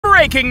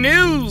Breaking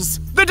news!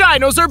 The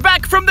dinos are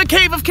back from the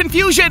Cave of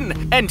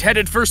Confusion and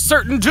headed for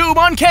certain doom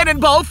on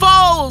Cannonball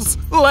Falls!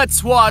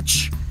 Let's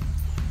watch.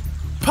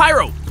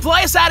 Pyro,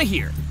 fly us out of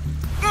here!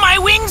 My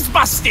wing's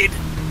busted!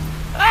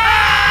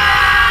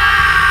 Ah!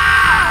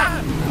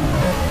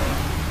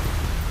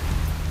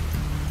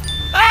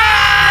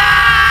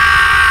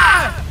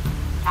 Ah!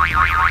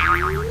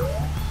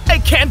 I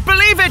can't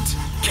believe it!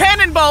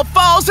 Cannonball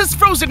Falls is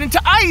frozen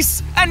into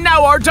ice, and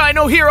now our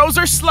dino heroes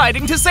are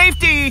sliding to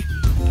safety!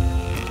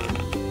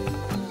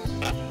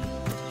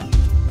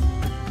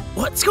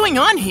 What's going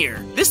on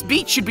here? This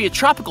beach should be a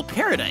tropical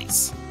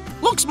paradise.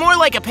 Looks more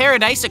like a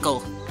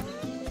paradisical.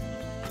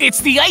 It's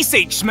the Ice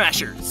Age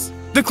Smashers.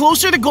 The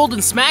closer the Golden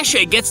Smash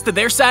Egg gets to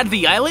their side of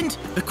the island,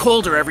 the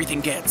colder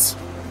everything gets.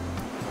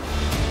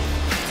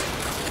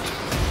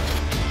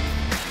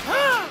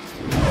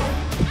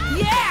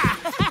 Yeah!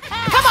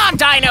 Come on,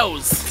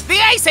 dinos! The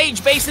Ice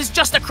Age base is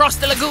just across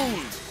the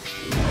lagoon.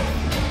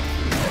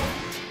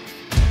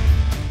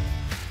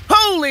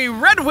 Holy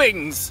Red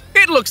Wings!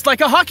 It looks like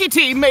a hockey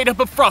team made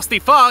up of Frosty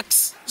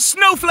Fox,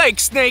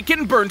 Snowflake Snake,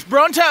 and Burnt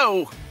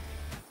Bronto.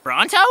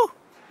 Bronto?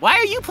 Why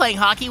are you playing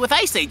hockey with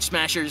Ice Age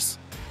Smashers?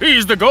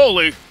 He's the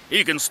goalie.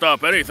 He can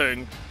stop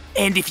anything.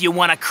 And if you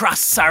want to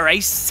cross our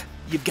ice,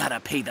 you've got to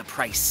pay the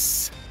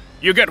price.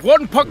 You get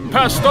one puck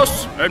past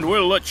us, and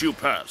we'll let you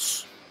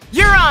pass.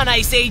 You're on,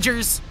 Ice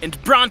Agers! And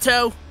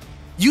Bronto,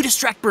 you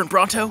distract Burnt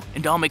Bronto,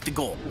 and I'll make the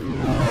goal.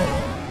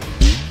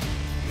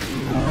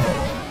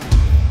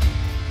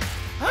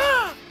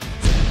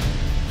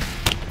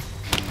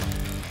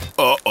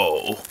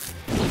 Uh-oh.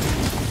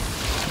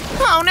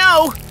 Oh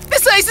no!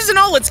 This ice isn't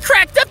all it's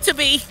cracked up to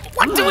be!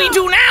 What do we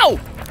do now?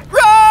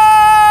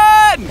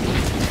 Run!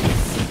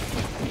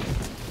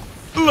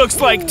 Looks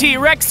like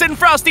T-Rex and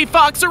Frosty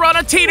Fox are on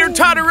a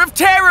teeter-totter of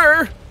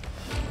terror!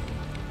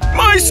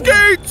 My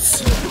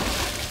skates!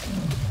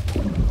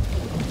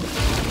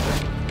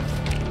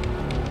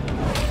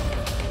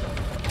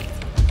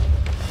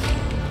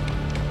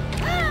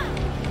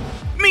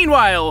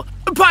 Meanwhile,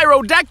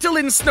 Pyrodactyl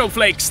and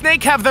Snowflake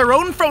Snake have their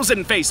own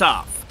frozen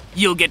face-off.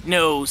 You'll get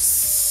no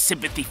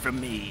sympathy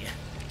from me.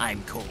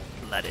 I'm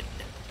cold-blooded.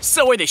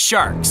 So are the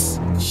sharks.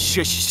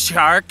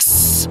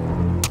 Sharks?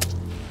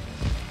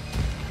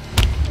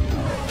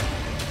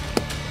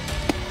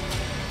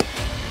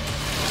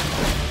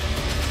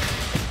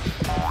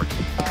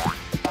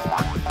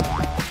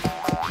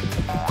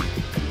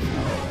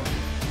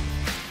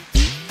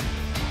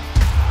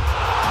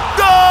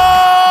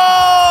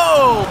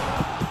 Go!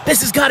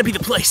 This has got to be the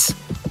place.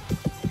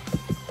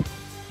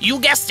 You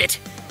guessed it.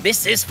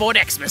 This is Fort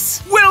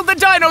Xmas. Will the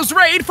dinos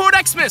raid Fort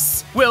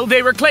Xmas? Will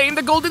they reclaim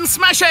the Golden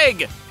Smash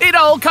Egg? It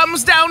all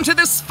comes down to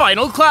this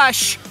final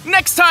clash.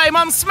 Next time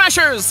on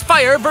Smashers,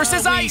 Fire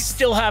vs. Ice. We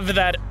still have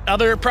that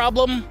other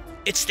problem.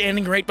 It's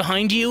standing right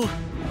behind you.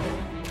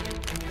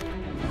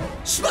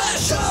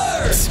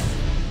 Smashers!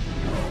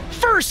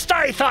 First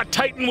I thought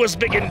Titan was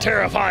big and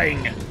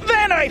terrifying.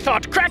 Then I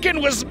thought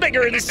Kraken was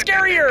bigger and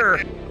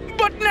scarier.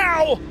 But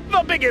now,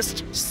 the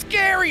biggest,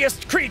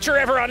 scariest creature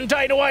ever on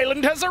Dino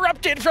Island has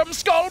erupted from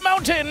Skull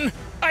Mountain.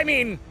 I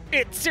mean,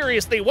 it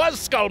seriously was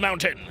Skull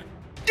Mountain.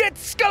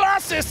 It's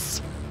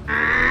Colossus!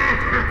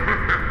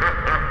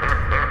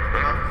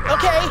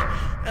 Okay,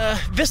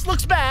 this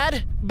looks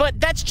bad, but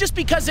that's just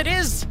because it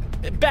is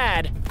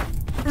bad.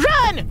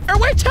 Run, or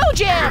we're toe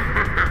jam!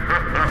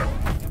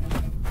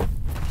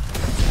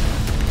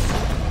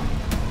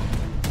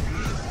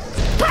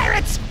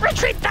 Pirates,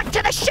 retreat back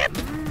to the ship!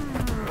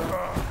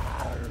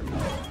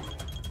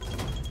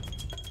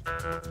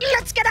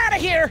 Let's get out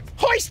of here!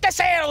 Hoist the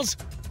sails!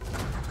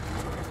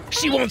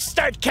 She won't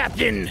start,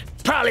 Captain.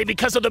 Probably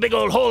because of the big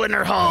old hole in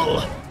her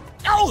hull.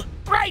 Oh,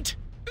 right!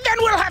 Then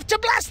we'll have to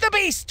blast the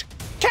beast!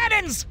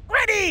 Cannons,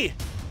 ready!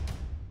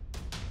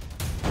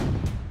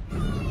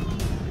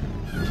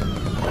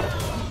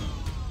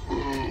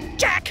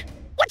 Jack,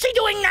 what's he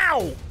doing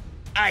now?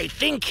 I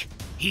think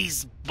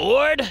he's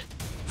bored.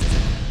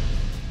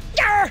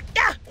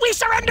 We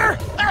surrender!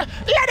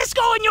 Let us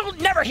go and you'll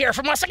never hear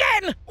from us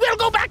again! We'll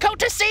go back out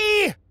to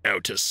sea!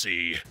 Out to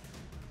sea.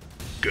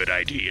 Good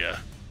idea.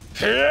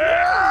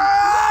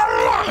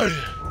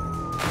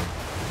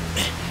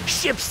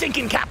 Ship's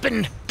sinking,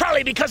 Captain.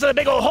 Probably because of the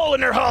big old hole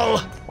in her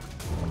hull.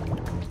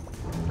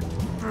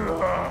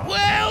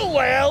 Well,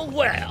 well,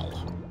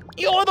 well.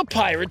 You're the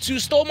pirates who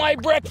stole my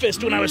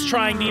breakfast when I was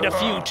trying to eat a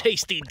few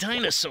tasty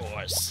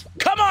dinosaurs.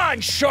 Come on,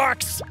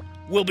 sharks!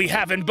 We'll be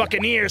having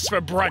buccaneers for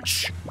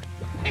brunch.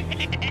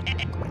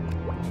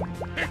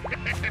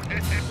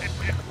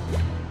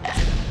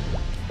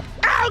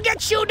 I'll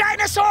get you,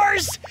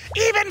 dinosaurs!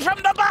 Even from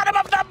the bottom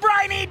of the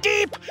briny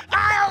deep,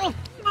 I'll...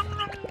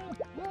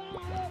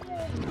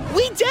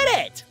 We did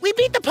it! We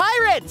beat the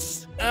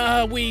pirates!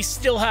 We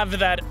still have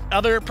that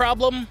other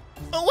problem.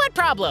 What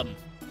problem?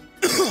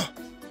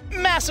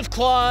 Massive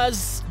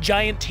claws,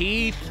 giant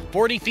teeth,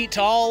 40 feet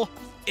tall.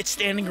 It's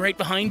standing right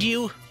behind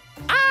you.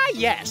 Ah,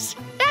 yes,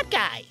 that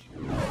guy.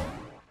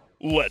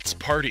 Let's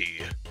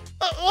party.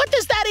 What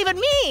does that even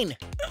mean?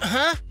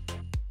 Huh?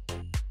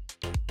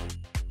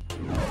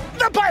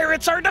 The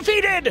pirates are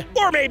defeated!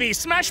 Or maybe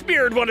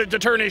Smashbeard wanted to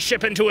turn his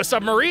ship into a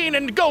submarine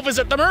and go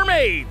visit the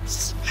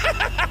mermaids.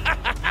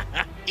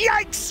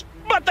 Yikes!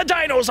 But the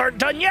dinos aren't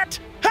done yet.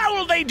 How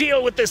will they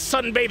deal with this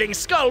sunbathing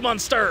skull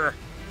monster?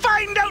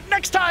 Find out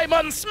next time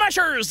on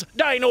Smashers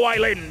Dino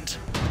Island.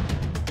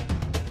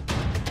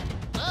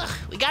 Ugh,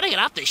 we gotta get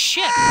off this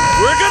ship.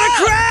 We're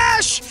gonna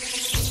crash!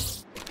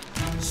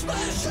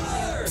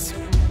 Smashers!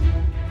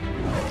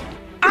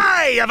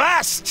 I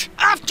avast!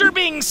 After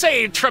being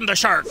saved from the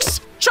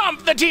sharks,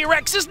 Chomp the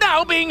T-Rex is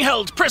now being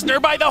held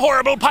prisoner by the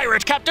horrible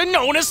pirate captain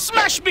known as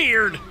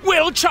Smashbeard.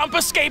 Will Chomp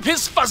escape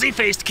his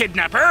fuzzy-faced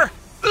kidnapper?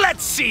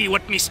 Let's see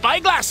what me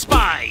spyglass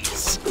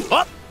spies.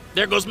 Oh,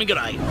 there goes me good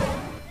eye.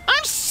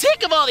 I'm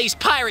sick of all these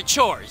pirate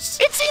chores.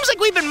 It seems like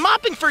we've been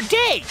mopping for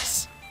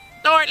days.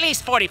 Or at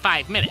least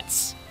 45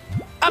 minutes.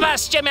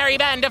 Avast, you merry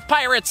band of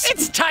pirates!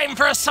 It's time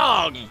for a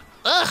song.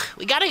 Ugh,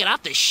 we gotta get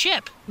off this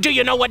ship. Do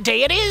you know what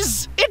day it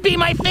is? It be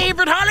my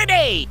favorite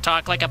holiday.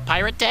 Talk like a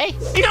pirate day?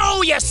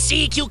 No, you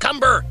sea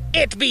cucumber.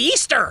 It be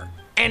Easter.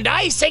 And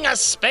I sing a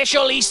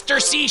special Easter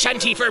sea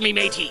shanty for me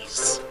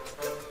mateys.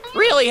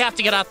 Really have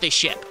to get off this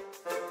ship.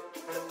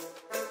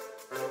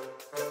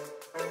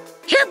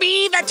 Here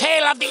be the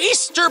tale of the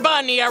Easter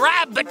Bunny, a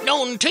rabbit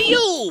known to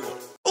you.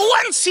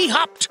 Once he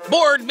hopped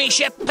board me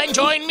ship and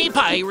joined me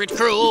pirate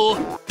crew.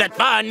 That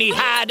bunny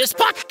had his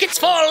pockets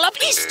full of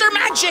Easter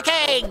magic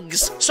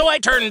eggs. So I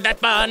turned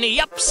that bunny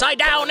upside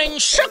down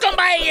and shook him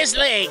by his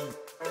leg.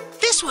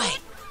 This way.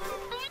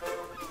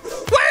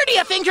 Where do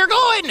you think you're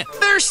going?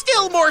 There's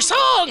still more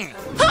song.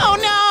 Oh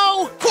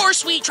no! Of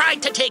course we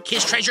tried to take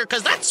his treasure,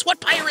 cause that's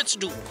what pirates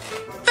do.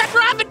 That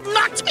rabbit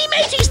knocked me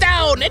mateys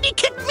down and he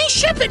kicked me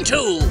ship in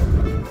two.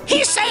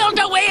 He sailed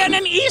away in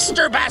an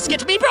Easter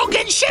basket, me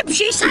broken ship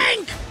she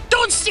sank.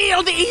 Don't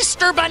steal the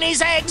Easter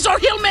bunny's eggs or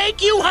he'll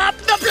make you hop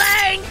the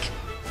plank.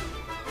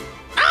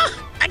 Ah,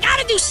 I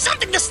gotta do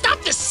something to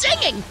stop this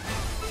singing.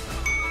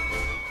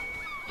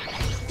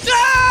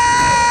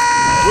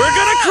 Ah! We're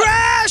gonna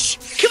crash!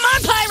 Come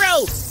on,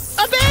 Pyro!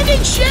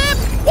 Abandon ship!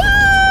 Woo!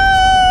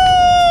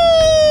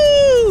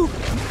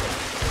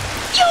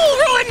 You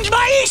ruined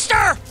my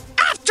Easter!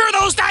 After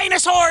those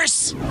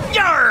dinosaurs!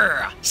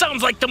 Yarr!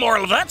 Sounds like the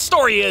moral of that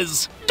story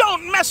is,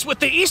 don't mess with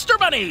the Easter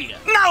Bunny!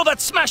 Now that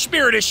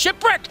Smashbeard is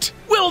shipwrecked,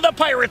 will the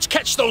pirates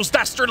catch those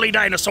dastardly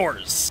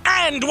dinosaurs?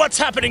 And what's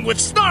happening with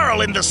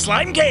Snarl in the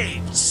slime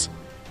caves?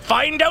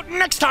 Find out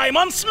next time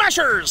on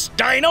Smashers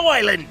Dino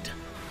Island.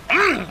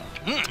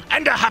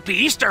 And a happy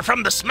Easter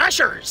from the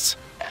Smashers!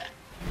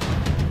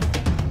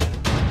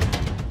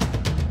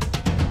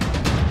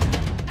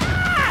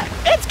 Ah!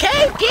 It's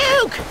Cave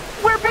Puke!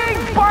 We're being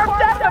barfed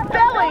at the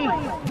belly!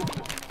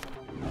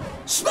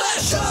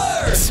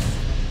 Smashers!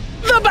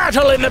 The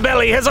battle in the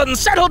belly has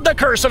unsettled the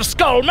curse of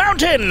Skull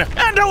Mountain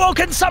and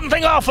awoken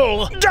something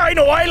awful.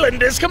 Dino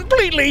Island is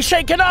completely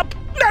shaken up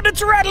and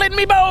it's rattling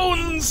me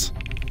bones.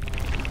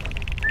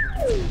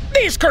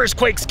 These curse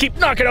quakes keep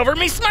knocking over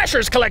me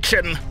Smashers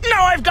collection.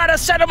 Now I've got to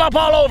set them up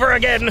all over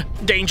again.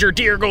 Danger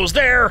Deer goes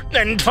there,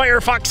 and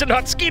Firefox and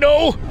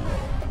Hotskeeto.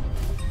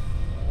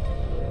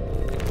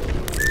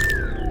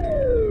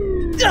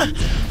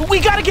 We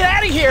gotta get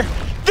out of here!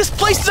 This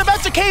place is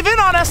about to cave in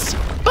on us!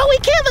 But we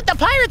can't let the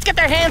pirates get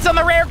their hands on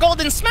the rare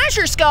golden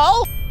Smasher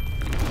skull!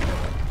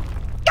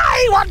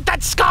 I want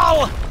that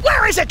skull!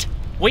 Where is it?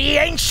 We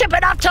ain't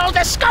shipping off till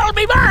the skull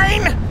be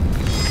mine!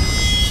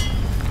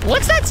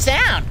 What's that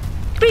sound?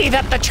 Be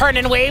that the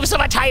churning waves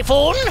of a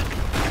typhoon?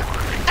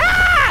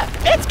 Ah!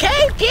 It's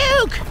Cave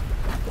Puke!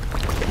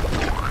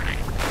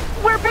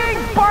 We're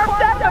being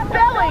barfed at the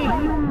belly!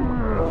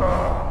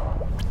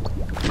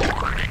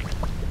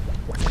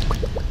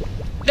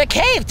 The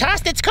cave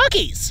tossed its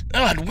cookies!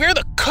 And where are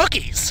the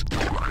cookies?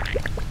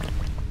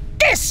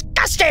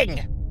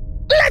 Disgusting!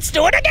 Let's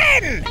do it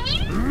again!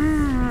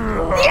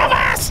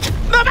 Yavast!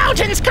 The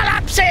mountain's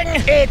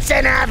collapsing! It's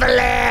an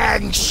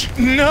avalanche!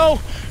 No,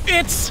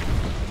 it's...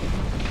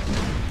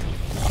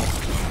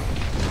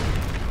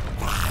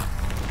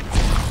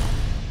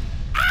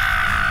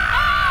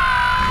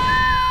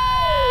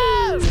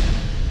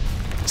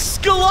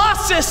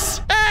 Colossus!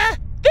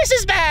 This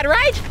is bad,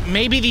 right?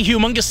 Maybe the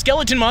humongous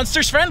skeleton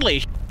monster's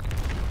friendly.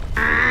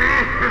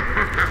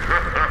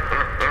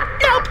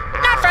 Nope,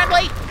 not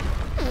friendly.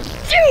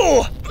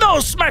 Phew!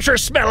 Those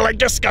smashers smell like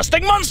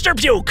disgusting monster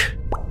puke!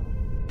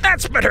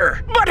 That's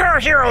better, but our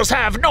heroes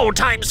have no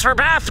times for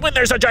bath when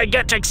there's a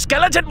gigantic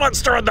skeleton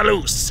monster on the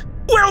loose.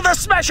 Will the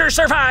Smashers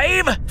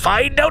survive?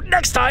 Find out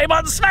next time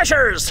on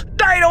Smashers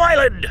Dino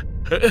Island!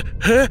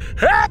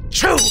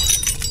 Achoo!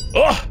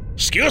 Oh,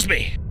 excuse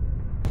me.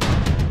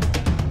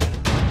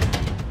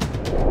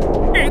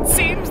 It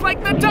seems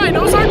like the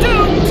dinos are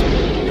doomed!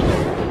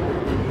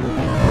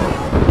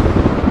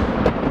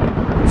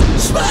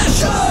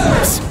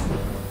 Smashers!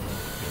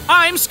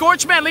 I'm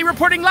Scorch Manley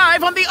reporting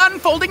live on the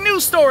unfolding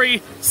news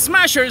story.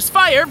 Smashers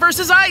Fire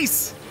versus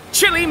Ice.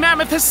 Chili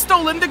Mammoth has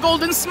stolen the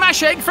golden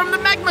smash egg from the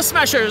Magma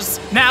Smashers.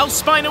 Now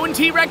Spino and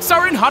T-Rex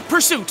are in hot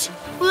pursuit.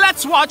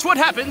 Let's watch what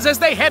happens as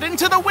they head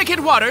into the wicked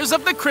waters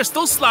of the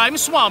Crystal Slime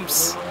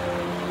Swamps.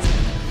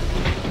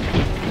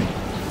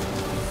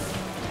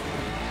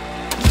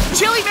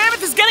 Chili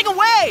Mammoth is getting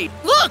away!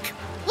 Look!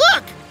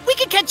 Look! We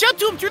can catch up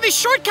to him through this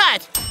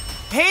shortcut!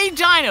 Hey,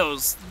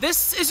 Dinos.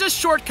 This is a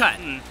shortcut.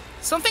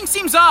 Something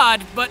seems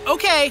odd, but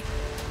okay.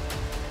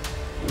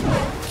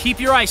 Keep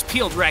your eyes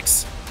peeled,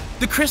 Rex.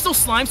 The crystal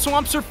slime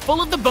swamps are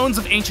full of the bones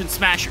of ancient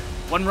Smasher.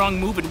 One wrong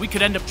move and we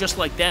could end up just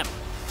like them.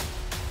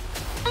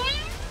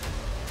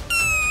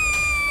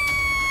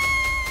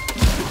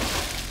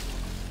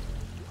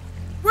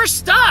 We're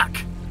stuck!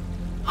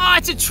 Oh,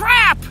 it's a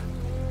trap!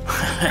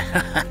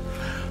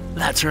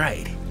 That's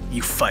right,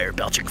 you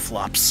fire-belching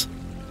flops.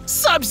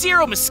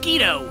 Sub-Zero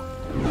Mosquito!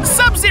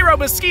 Sub-Zero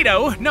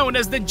Mosquito, known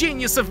as the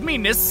genius of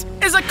meanness,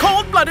 is a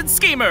cold-blooded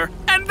schemer,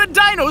 and the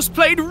Dinos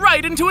played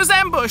right into his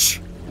ambush.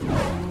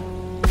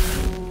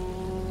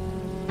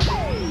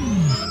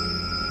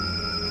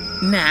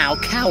 Now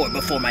cower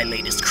before my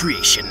latest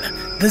creation,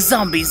 the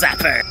Zombie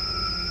Zapper.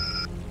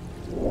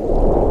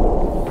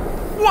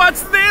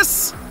 What's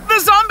this? The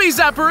Zombie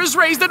Zapper has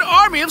raised an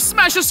army of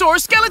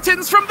Smashosaur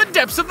skeletons from the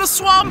depths of the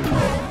swamp.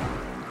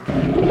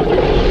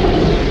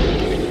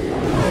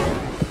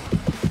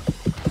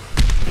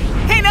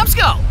 Hey,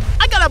 Numbskull,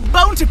 I got a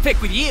bone to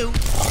pick with you.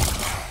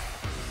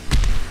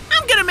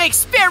 I'm gonna make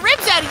spare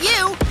ribs out of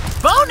you.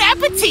 Bon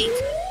appetit.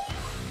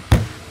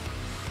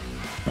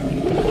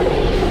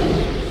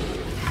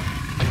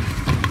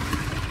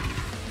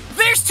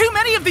 There's too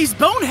many of these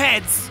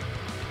boneheads.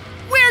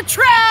 We're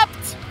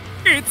trapped.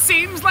 It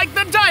seems like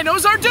the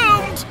dinos are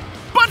doomed!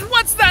 But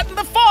what's that in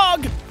the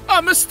fog?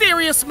 A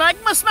mysterious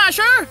magma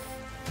smasher?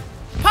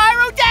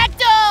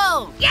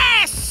 Pyrodactyl!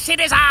 Yes,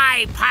 it is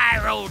I,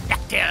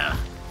 Pyrodactyl.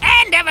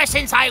 And ever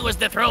since I was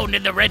dethroned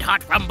in the Red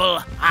Hot Rumble,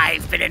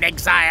 I've been in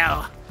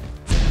exile.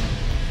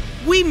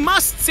 We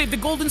must save the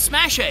Golden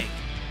Smash Egg.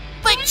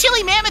 But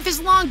Chili Mammoth is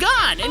long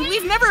gone, and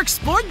we've never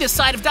explored this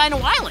side of Dino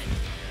Island.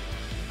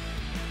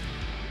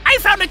 I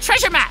found a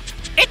treasure map.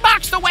 It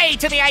marks the way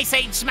to the Ice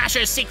Age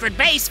Smasher's secret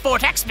base,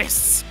 Fort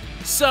Xmas.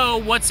 So,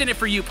 what's in it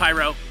for you,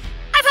 Pyro?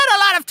 I've had a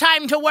lot of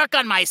time to work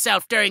on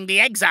myself during the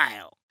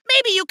exile.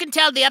 Maybe you can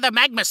tell the other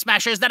Magma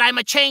Smashers that I'm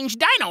a changed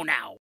dino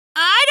now.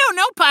 I don't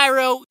know,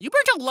 Pyro. You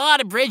burnt a lot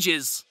of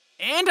bridges.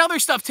 And other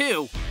stuff,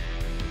 too.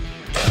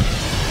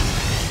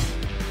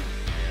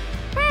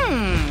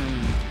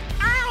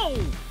 Ow!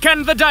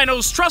 Can the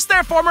dinos trust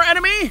their former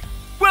enemy?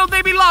 Will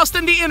they be lost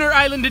in the inner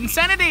island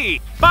insanity?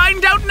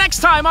 Find out next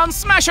time on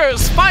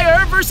Smashers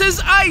Fire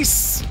vs.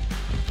 Ice!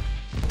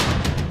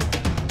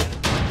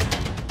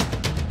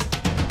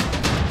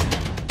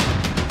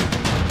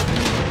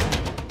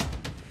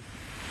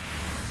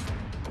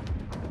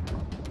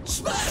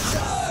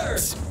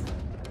 Smashers!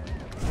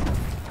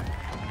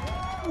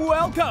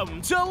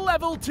 Welcome to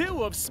Level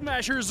 2 of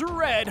Smasher's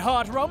Red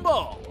Hot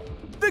Rumble,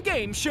 the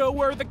game show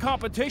where the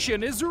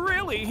competition is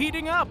really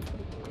heating up.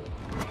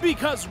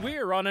 Because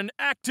we're on an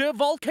active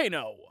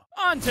volcano.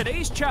 On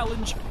today's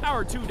challenge,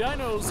 our two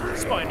dinos,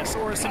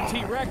 Spinosaurus and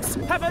T-Rex,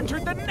 have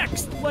entered the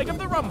next leg of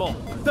the rumble,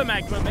 the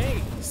Magma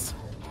Maze.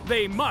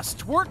 They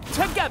must work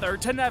together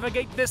to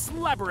navigate this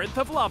labyrinth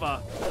of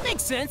lava.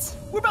 Makes sense.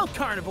 We're both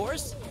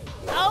carnivores.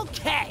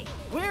 Okay,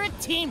 we're a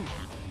team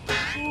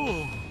now.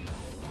 Ooh.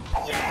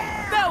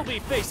 Yeah! They'll be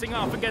facing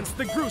off against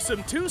the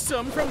gruesome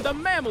twosome from the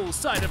mammal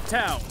side of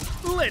town,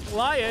 Lit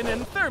Lion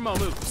and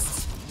Thermomoose.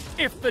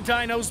 If the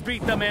dinos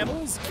beat the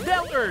mammals,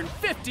 they'll earn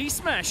 50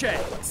 smash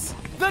eggs.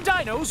 The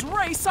dinos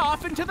race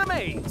off into the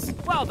maze,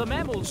 while the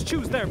mammals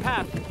choose their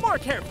path more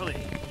carefully.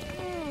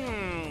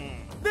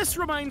 This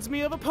reminds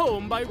me of a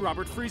poem by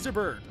Robert Freezer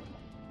Bird.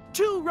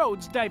 Two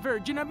roads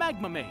diverge in a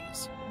magma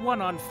maze,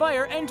 one on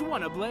fire and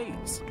one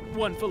ablaze.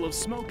 One full of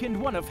smoke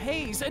and one of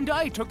haze, and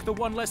I took the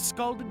one less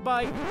scalded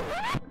by...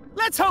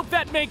 Let's hope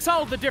that makes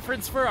all the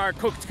difference for our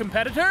cooked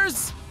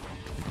competitors.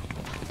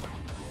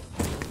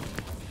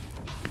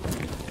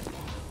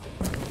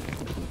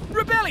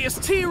 Rebellious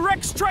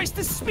T-Rex tries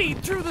to speed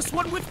through this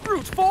one with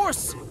brute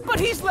force, but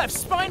he's left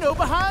Spino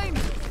behind.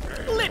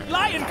 Lit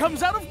Lion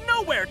comes out of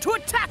nowhere to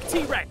attack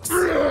T-Rex.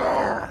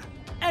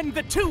 And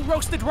the two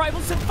roasted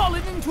rivals have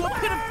fallen into a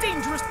pit of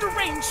dangerous,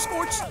 deranged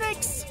scorched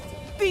snakes.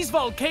 These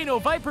volcano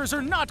vipers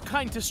are not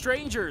kind to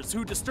strangers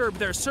who disturb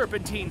their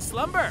serpentine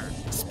slumber.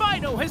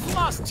 Spino has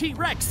lost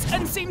T-Rex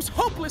and seems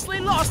hopelessly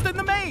lost in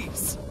the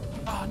maze.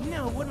 Oh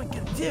no, what am I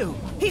gonna do?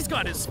 He's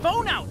got his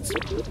phone out.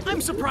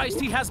 I'm surprised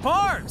he has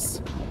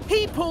bars.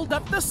 He pulled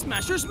up the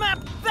Smasher's map.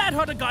 That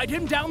ought to guide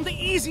him down the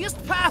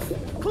easiest path.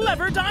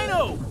 Clever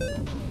Dino.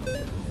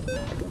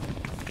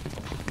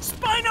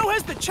 Spino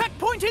has the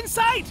checkpoint in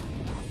sight.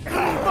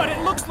 But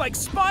it looks like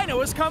Spino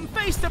has come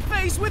face to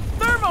face with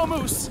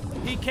Thermomoose.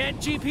 He can't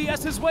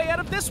GPS his way out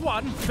of this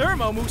one.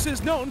 Thermomoose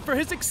is known for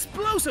his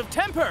explosive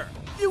temper.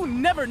 You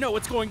never know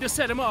what's going to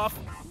set him off.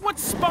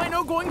 What's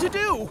Spino going to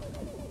do?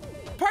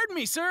 Pardon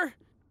me, sir.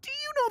 Do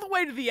you know the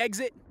way to the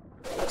exit?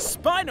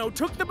 Spino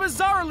took the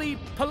bizarrely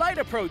polite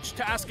approach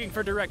to asking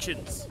for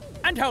directions.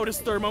 And how does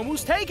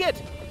Thermomoose take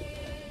it?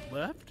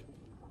 Left?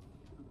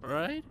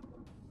 Right?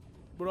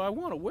 But I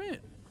want to win.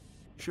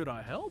 Should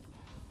I help?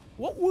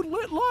 What would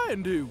Lit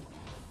Lion do?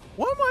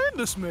 Why am I in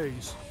this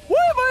maze? Why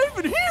am I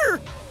even here?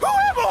 Who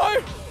am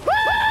I?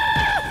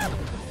 Ah!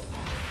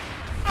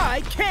 I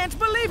can't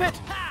believe it!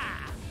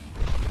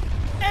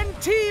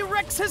 And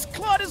T-Rex has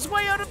clawed his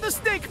way out of the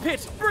snake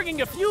pit, bringing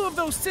a few of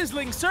those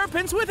sizzling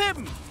serpents with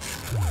him.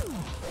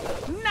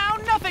 Now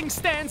nothing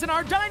stands in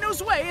our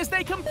dinos' way as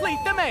they complete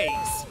the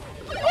maze.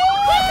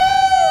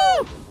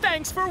 Woo!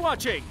 Thanks for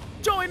watching.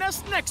 Join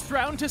us next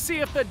round to see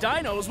if the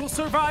dinos will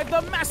survive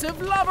the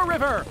massive lava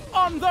river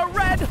on the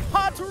Red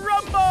Hot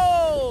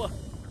Rumble!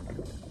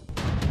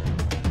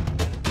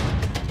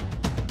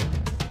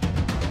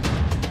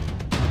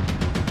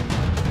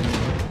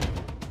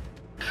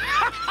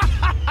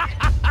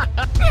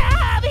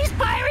 Ah, these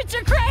pirates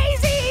are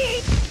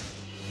crazy!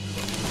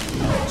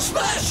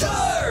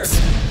 Smashers!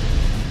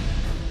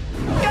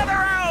 Gather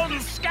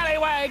round,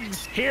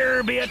 scallywags!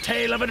 Here be a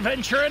tale of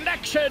adventure and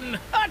action!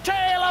 A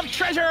tale of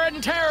treasure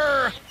and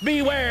terror!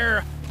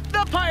 Beware!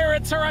 The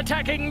pirates are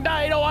attacking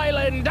Dino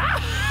Island!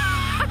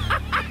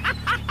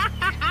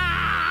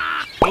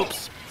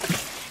 Oops.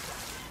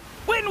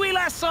 When we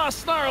last saw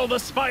Snarl the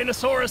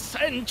Spinosaurus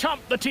and Chomp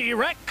the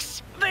T-Rex,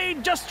 they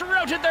just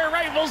routed their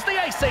rivals, the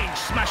Ice Age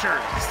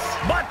Smashers.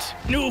 But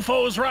new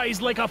foes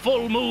rise like a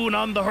full moon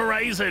on the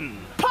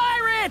horizon.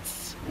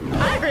 Pirates!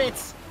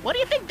 Pirates? What do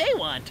you think they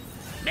want?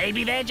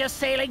 Maybe they're just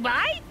sailing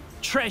by?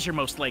 Treasure,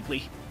 most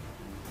likely.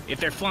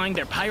 If they're flying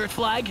their pirate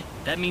flag,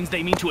 that means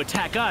they mean to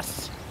attack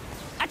us.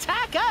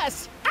 Attack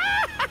us?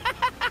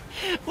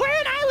 We're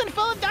an island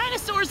full of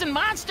dinosaurs and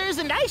monsters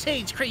and Ice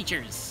Age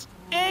creatures.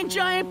 And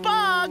giant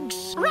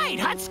bugs! Right,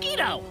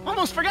 Hot-Skeeto.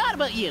 Almost forgot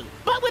about you.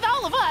 But with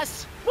all of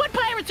us, what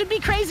pirates would be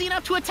crazy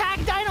enough to attack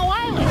Dino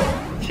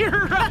Island?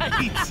 You're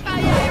right!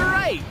 Yeah, you're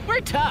right.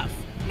 We're tough.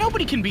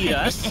 Nobody can beat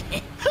us.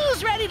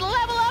 Who's ready to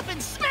level up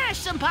and smash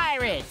some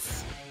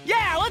pirates?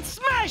 Yeah, let's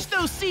smash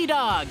those sea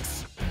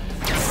dogs!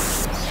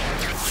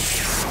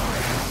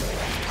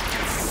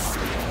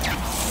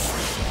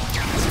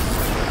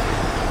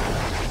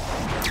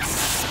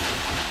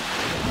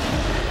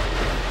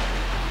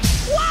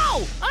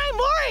 Whoa! I'm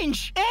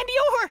orange! And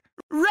you're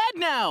red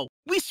now!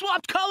 We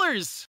swapped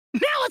colors!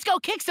 Now let's go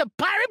kick some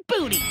pirate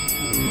booty!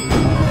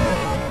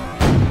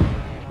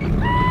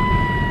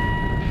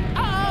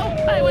 Uh-oh,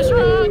 I was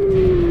wrong!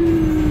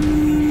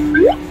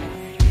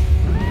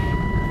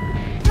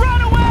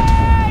 Run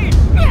away!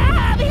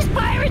 Ah, these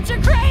pirates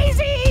are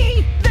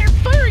crazy! They're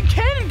firing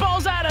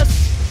cannonballs at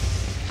us!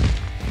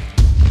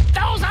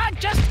 Those aren't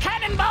just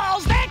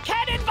cannonballs, they're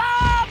cannon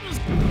bombs!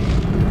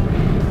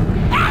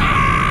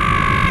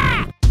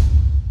 Ah!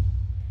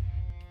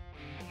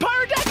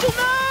 Pterodactyl,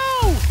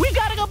 no! We've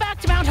got to go back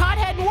to Mount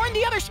Hothead and warn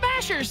the other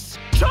Smashers!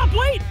 Chomp,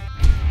 wait!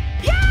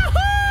 Yahoo!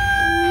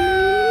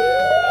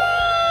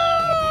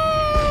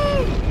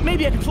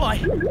 Maybe I can fly.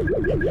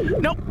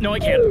 Nope, no I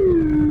can't.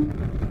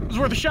 It was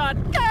worth a shot.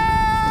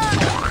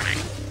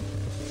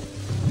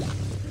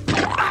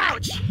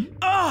 Ouch!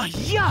 Oh,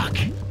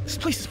 yuck! This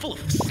place is full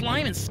of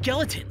slime and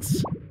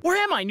skeletons. Where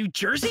am I, New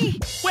Jersey?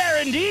 Where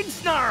indeed,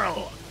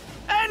 Snarl?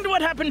 And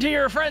what happened to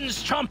your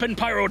friends Chomp and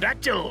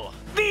Pyrodactyl?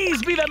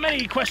 These be the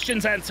many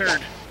questions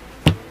answered.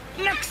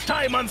 Next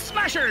time on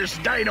Smashers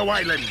Dino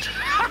Island.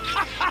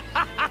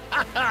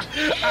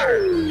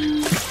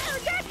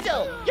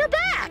 Pterodactyl, you're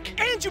back!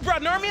 And you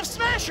brought an army of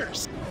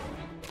smashers!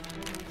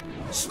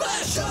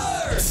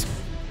 Smashers!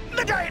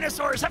 The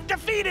dinosaurs have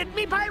defeated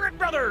me pirate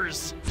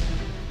brothers!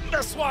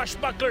 The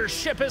swashbuckler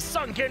ship is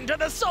sunk into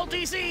the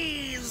salty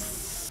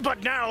seas!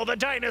 But now the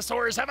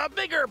dinosaurs have a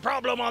bigger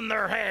problem on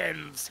their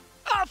hands.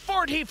 A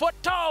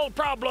 40-foot-tall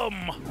problem!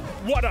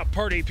 What up,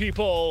 party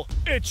people?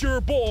 It's your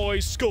boy,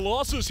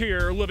 Scolossus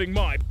here, living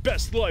my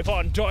best life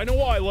on Dino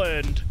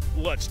Island.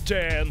 Let's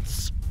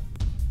dance.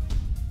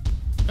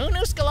 Who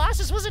knew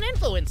Scolossus was an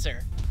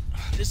influencer?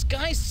 This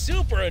guy's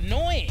super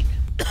annoying.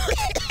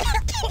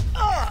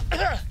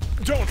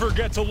 Don't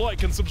forget to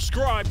like and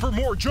subscribe for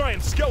more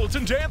giant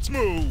skeleton dance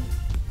move.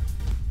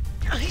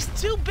 He's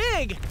too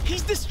big!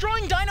 He's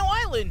destroying Dino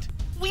Island!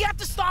 We have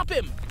to stop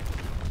him!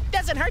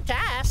 Doesn't hurt to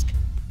ask.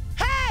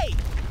 Hey!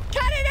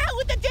 Cut it out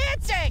with the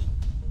dancing!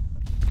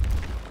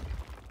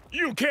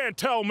 You can't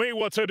tell me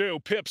what to do,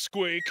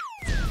 Pipsqueak.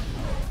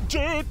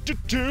 Do, do,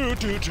 do,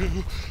 do,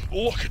 do.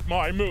 Look at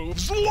my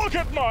moves! Look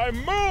at my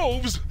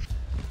moves!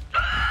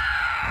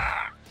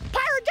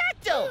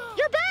 Pterodactyl,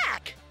 you're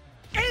back!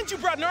 And you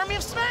brought an army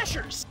of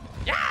smashers!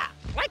 Yeah,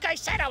 like I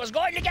said I was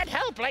going to get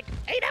help like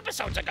 8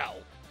 episodes ago.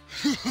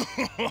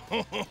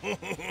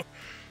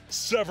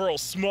 Several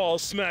small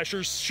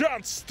smashers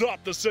shan't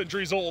stop the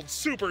centuries-old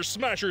super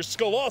smasher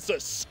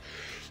Scolossus.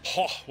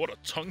 Oh, what a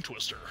tongue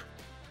twister.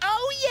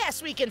 Oh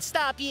yes, we can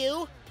stop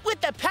you! With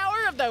the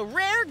power of the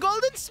rare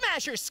golden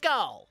smasher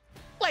skull!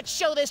 Let's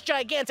show this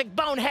gigantic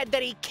bonehead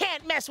that he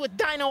can't mess with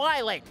Dino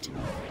Island!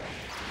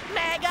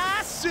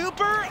 Mega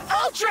Super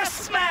Ultra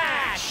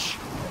Smash!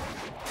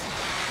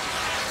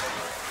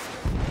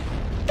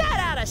 That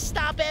ought to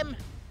stop him!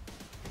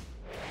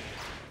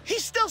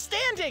 He's still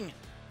standing!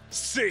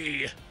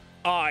 See,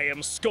 I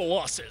am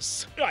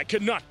Scolossus. I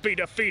cannot be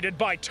defeated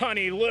by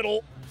tiny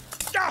little...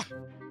 Ah!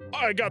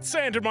 I got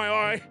sand in my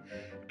eye.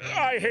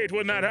 I hate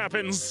when that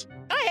happens.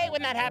 I hate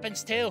when that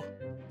happens too.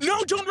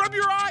 No, don't rub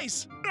your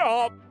eyes!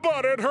 Oh,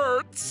 but it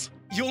hurts.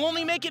 You'll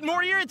only make it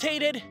more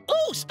irritated.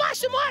 Ooh, splash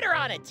some water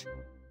on it!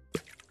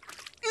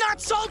 Not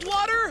salt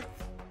water!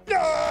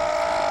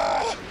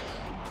 Ah,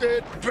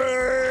 it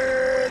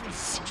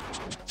burns.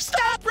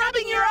 Stop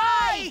rubbing your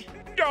eye!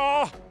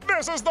 Oh,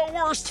 this is the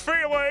worst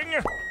feeling.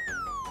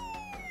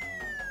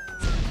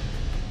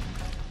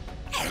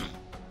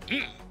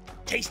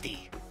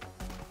 Tasty.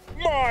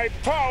 My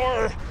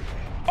power.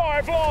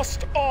 I've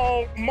lost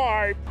all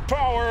my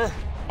power.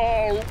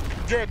 I'll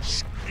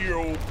get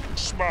you,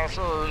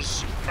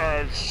 Smashers,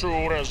 as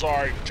soon as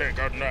I take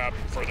a nap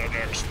for the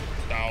next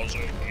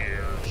 1,000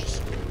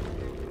 years.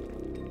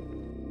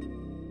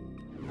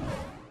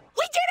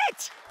 We did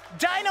it!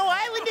 Dino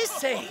Island is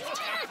saved.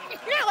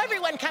 Now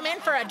everyone come in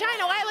for a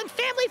Dino Island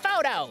family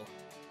photo.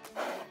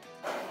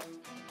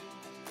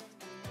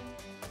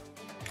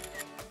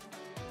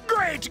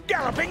 Great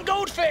galloping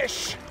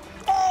goldfish!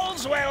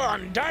 All's well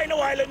on Dino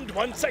Island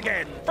once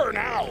again, for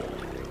now.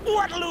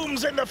 What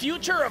looms in the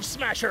future of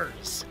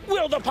Smashers?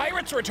 Will the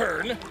pirates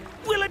return?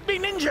 Will it be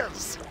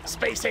ninjas,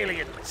 space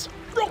aliens,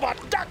 robot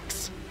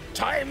ducks,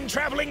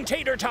 time-traveling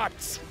tater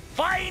tots?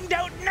 Find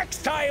out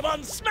next time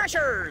on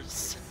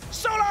Smashers!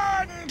 So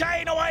long,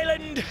 Dino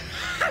Island!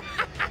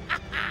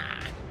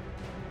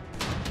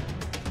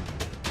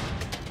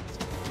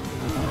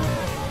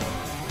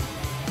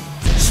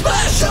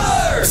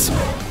 Smashers!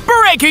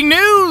 Breaking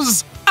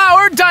news!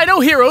 Our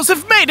dino heroes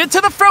have made it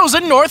to the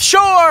frozen North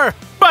Shore!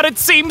 But it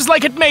seems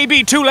like it may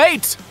be too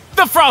late.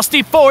 The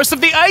frosty force of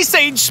the Ice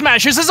Age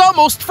Smashers has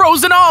almost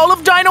frozen all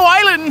of Dino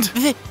Island!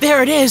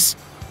 There it is.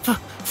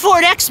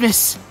 Fort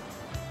Xmas.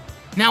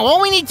 Now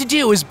all we need to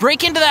do is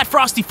break into that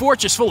frosty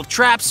fortress full of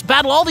traps,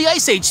 battle all the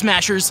Ice Age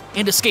Smashers,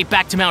 and escape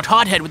back to Mount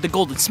Hothead with the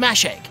golden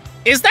smash egg.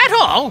 Is that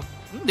all?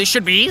 This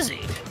should be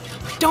easy.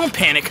 Don't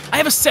panic. I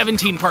have a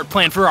 17-part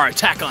plan for our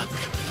attack on.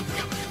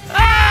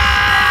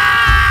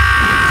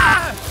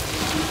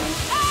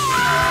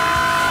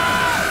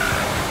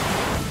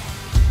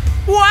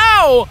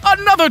 Wow!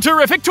 Another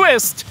terrific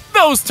twist!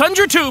 Those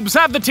Tundra Tubes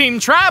have the team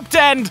trapped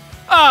and,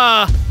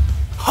 ho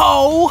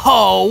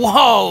ho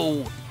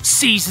ho!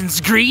 Season's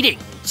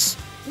greetings.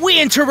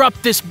 We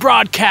interrupt this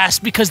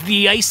broadcast because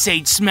the Ice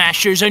Age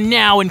Smashers are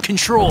now in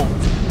control.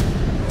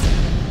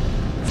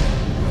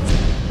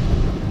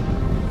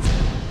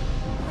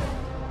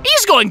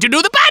 He's going to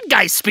do the bad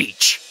guy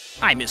speech!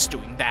 I miss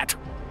doing that.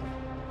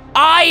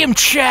 I am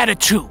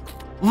Chattertooth,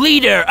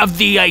 leader of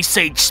the Ice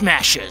Age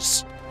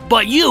Smashers.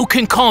 But you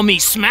can call me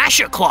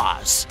Smasher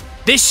Claus.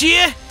 This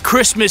year,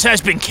 Christmas has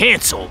been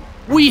canceled.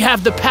 We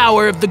have the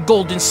power of the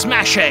golden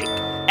smash egg,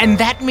 and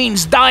that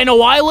means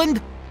Dino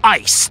Island,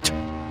 iced.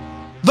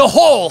 The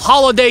whole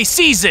holiday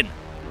season,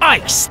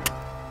 iced.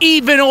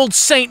 Even old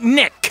Saint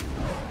Nick,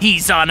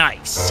 he's on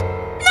ice.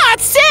 Not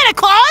Santa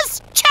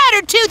Claus!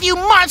 Chattertooth, you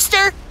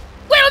monster!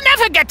 We'll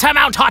never get to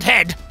Mount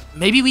Hothead!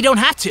 Maybe we don't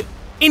have to.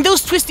 In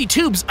those twisty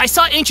tubes, I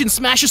saw ancient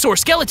Smashosaur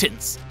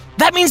skeletons.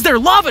 That means they're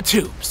lava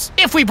tubes.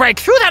 If we break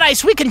through that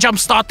ice, we can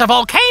jumpstart the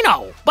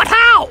volcano. But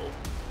how?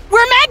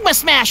 We're Magma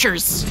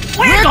Smashers.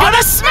 We're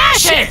gonna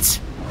smash it!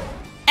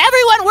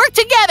 Everyone work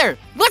together.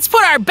 Let's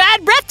put our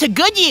bad breath to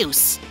good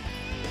use.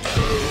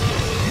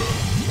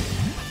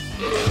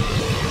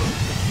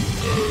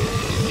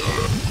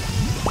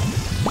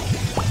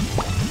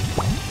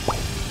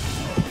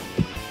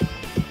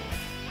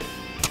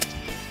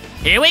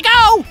 Here we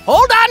go.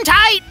 Hold on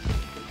tight.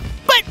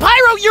 But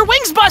Pyro, your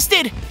wing's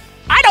busted.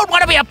 I don't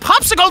want to be a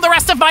popsicle the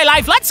rest of my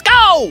life. Let's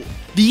go!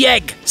 The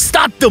egg,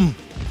 stop them!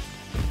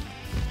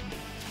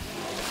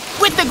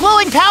 With the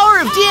glowing power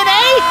of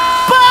DNA,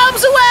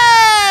 bombs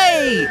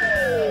away!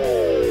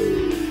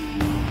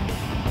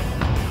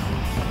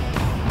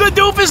 The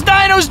doofus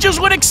dinos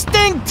just went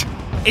extinct!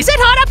 Is it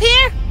hot up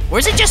here? Or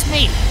is it just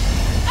me?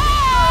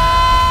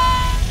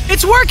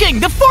 It's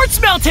working! The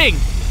fort's melting!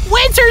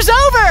 Winter's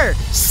over!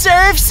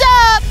 Surf's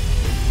up!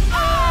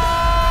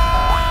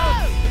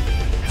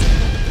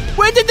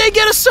 When did they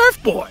get a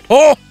surfboard?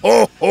 Ho,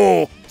 ho,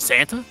 ho!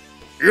 Santa?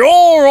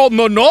 You're on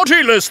the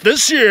naughty list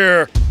this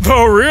year.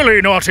 The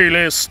really naughty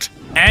list.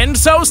 And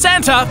so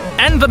Santa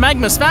and the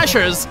Magma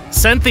Smashers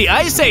sent the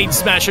Ice Age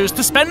Smashers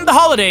to spend the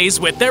holidays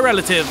with their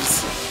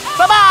relatives.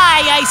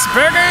 Bye-bye,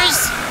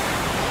 icebergers!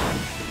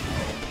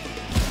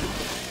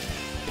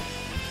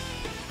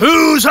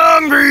 Who's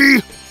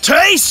hungry?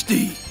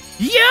 Tasty!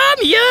 Yum,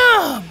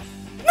 yum!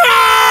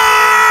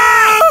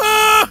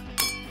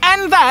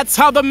 And that's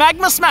how the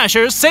Magma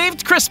Smashers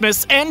saved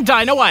Christmas and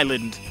Dino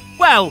Island.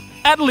 Well,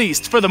 at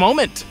least for the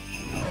moment.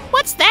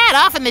 What's that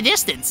off in the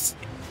distance?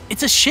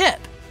 It's a ship.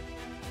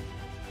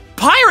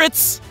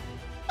 Pirates?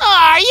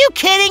 Are you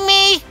kidding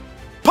me?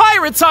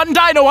 Pirates on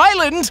Dino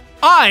Island?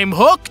 I'm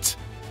hooked.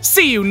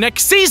 See you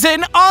next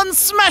season on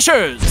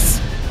Smashers.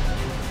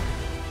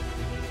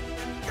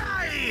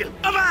 Aye,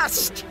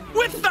 avast!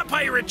 With the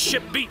pirate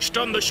ship beached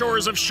on the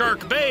shores of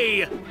Shark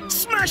Bay,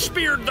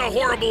 Smashbeard the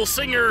horrible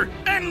singer,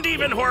 and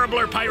even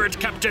horribler pirate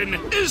captain,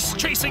 is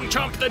chasing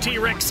Chomp the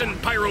T-Rex and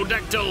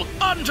Pyrodactyl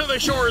onto the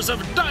shores of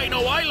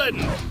Dino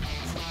Island.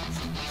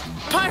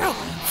 Pyro,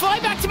 fly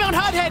back to Mount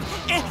Hothead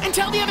and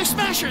tell the other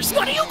Smashers.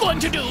 What are you going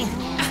to do?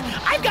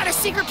 I've got a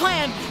secret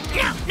plan.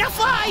 Now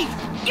fly!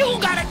 You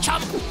got it,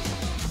 chump!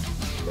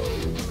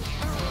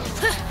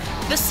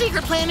 The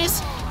secret plan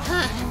is...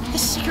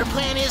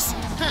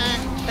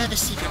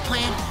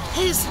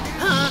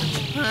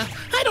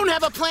 I don't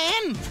have a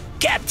plan!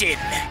 Captain,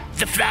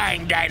 the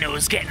flying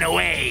dino's getting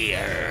away.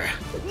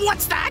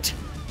 What's that?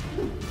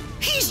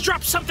 He's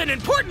dropped something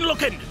important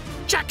looking!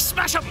 Jack,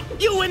 smash him!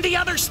 You and the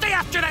others stay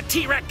after that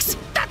T-Rex!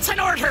 That's an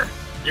order!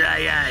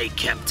 Aye, aye,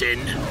 Captain.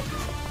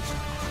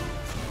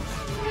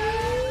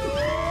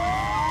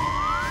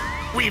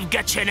 We've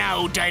got you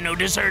now, Dino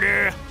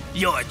Deserter.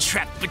 You're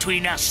trapped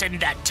between us and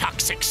that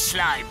toxic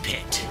slime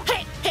pit.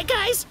 Hey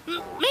guys,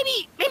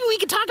 maybe we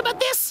can talk about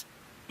this?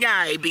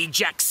 I be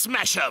Jack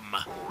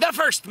Smash'em, the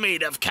first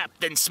mate of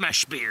Captain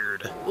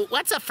Smashbeard.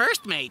 What's a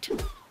first mate?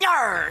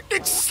 Arr,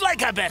 it's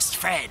like a best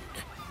friend.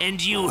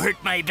 And you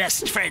hurt my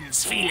best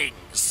friend's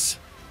feelings.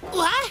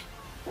 What?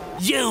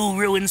 You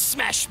ruined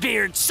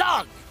Smashbeard's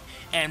song,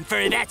 and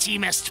for that ye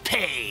must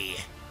pay.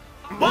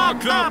 Walk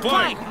the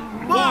plank!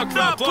 Walk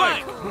the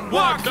plank!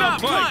 Walk the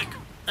plank!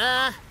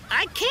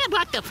 I can't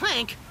walk the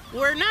plank.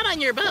 We're not on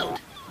your boat.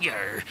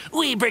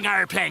 We bring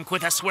our plank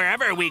with us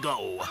wherever we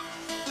go.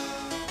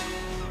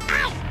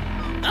 Ow!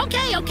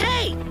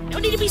 Okay. No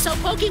need to be so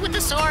pokey with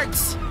the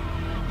swords.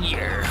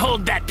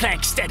 Hold that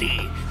plank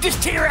steady. This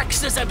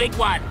T-Rex is a big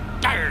one.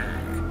 Arr.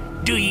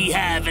 Do ye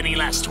have any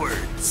last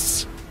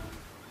words?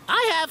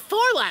 I have 4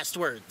 last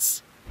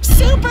words.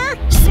 Super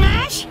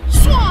Smash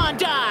Swan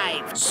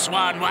Dive!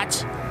 Swan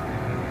what?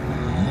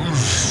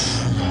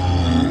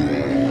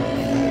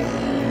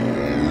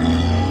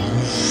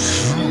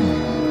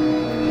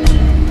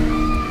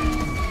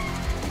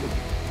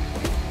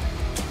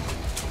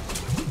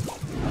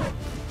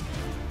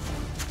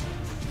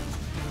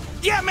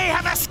 You may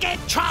have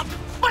escaped, chump,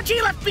 but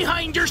you left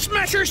behind your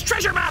Smasher's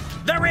treasure map.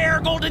 The rare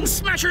golden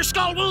Smasher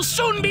skull will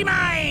soon be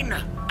mine.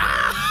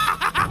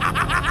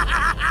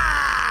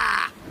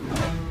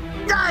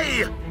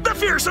 Aye, the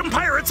fearsome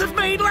pirates have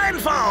made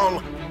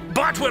landfall.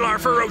 But will our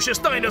ferocious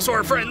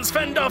dinosaur friends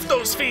fend off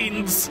those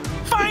fiends?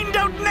 Find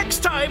out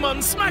next time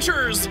on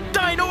Smashers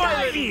Dino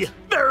Island.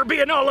 There be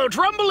an all-out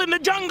rumble in the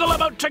jungle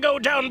about to go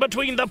down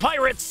between the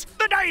pirates,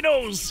 the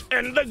dinos,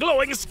 and the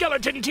glowing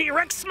skeleton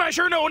T-Rex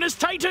Smasher known as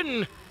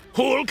Titan.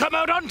 Who'll come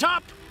out on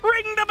top?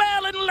 Ring the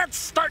bell and let's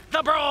start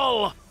the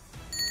brawl!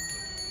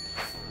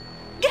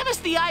 Give us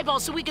the eyeball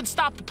so we can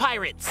stop the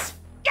pirates.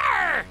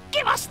 Yarr!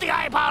 Give us the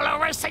eyeball or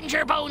we'll send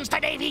your bones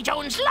to Davy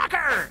Jones'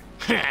 locker!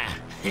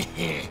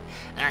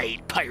 I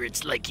eat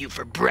pirates like you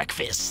for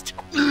breakfast.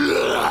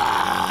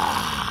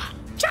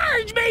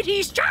 Charge,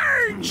 mateys,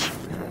 charge!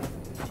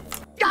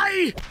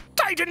 Aye!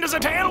 Titan does a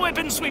tail whip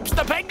and sweeps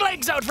the peg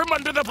legs out from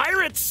under the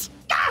pirates!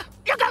 Ah!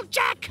 Look out,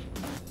 Jack!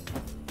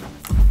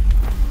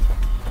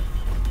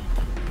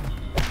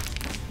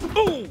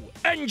 Ooh!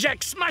 And Jack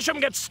Smash'em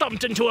gets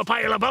stumped into a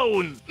pile of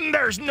bone.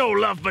 There's no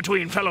love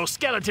between fellow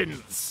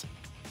skeletons.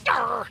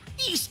 Arr!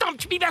 He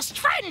stumped me best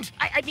friend!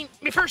 I mean,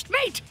 me first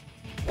mate!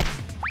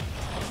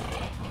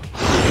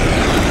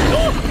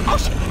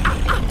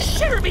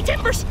 Shiver me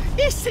timbers!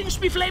 He cinched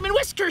me flaming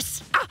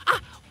whiskers!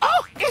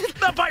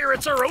 The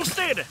pirates are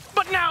roasted!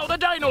 But now the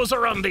dinos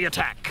are on the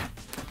attack.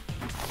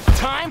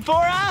 Time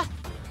for a...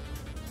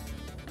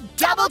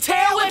 Double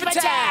tail whip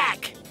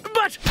attack!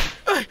 But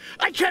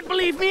I can't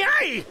believe me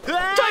eye!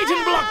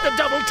 Titan blocked the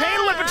double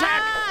tail whip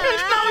attack, and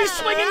now he's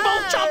swinging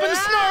both Chomp and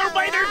Snarl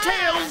by their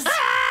tails!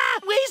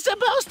 We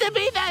supposed to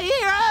be the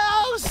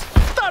heroes!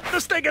 Thought the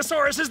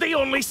Stegosaurus is the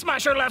only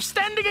Smasher left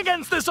standing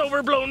against this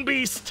overblown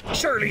beast.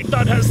 Surely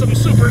Thud has some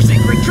super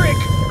secret trick,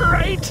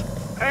 right?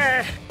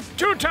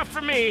 Too tough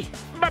for me.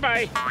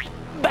 Bye-bye.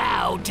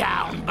 Bow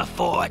down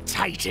before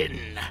Titan,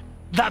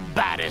 the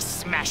baddest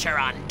Smasher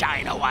on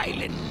Dino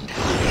Island.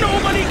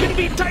 Nobody can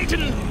beat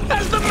Titan,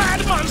 as the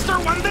mad monster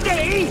won the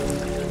day!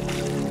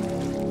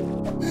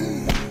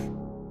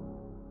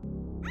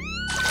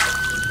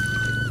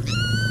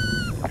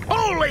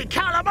 Holy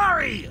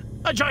calamari!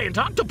 A giant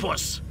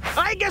octopus!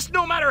 I guess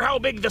no matter how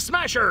big the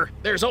Smasher,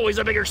 there's always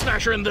a bigger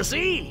Smasher in the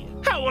sea.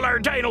 How will our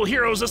dino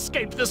heroes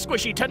escape the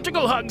squishy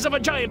tentacle hugs of a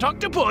giant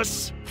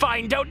octopus?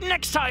 Find out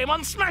next time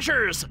on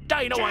Smashers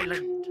Dino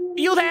Island.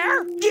 You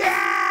there?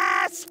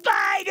 Yeah!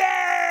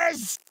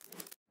 Spiders!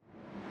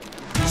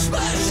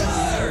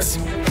 Smashers!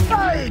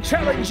 I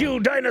challenge you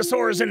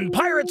dinosaurs and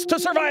pirates to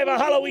survive a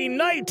Halloween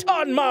night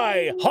on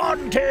my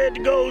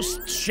haunted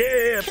ghost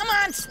ship. Come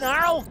on,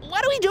 Snarl.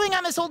 What are we doing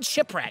on this old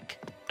shipwreck?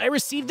 I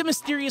received a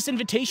mysterious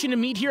invitation to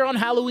meet here on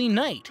Halloween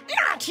night.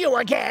 Not you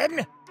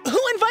again! Who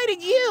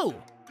invited you?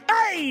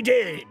 I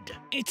did!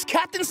 It's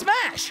Captain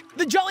Smash,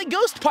 the Jolly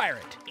Ghost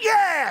Pirate.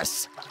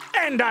 Yes!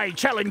 And I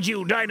challenge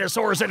you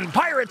dinosaurs and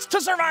pirates to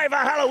survive a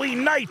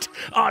Halloween night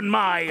on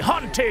my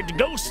haunted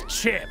ghost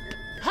ship.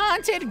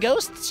 Haunted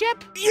ghost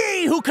ship?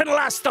 Ye who can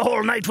last the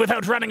whole night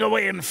without running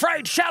away in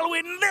fright shall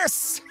win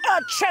this!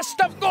 A chest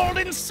of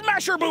golden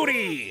Smasher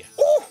booty!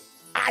 Ooh!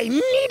 I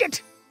need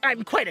it!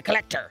 I'm quite a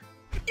collector.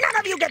 None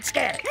of you get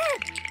scared!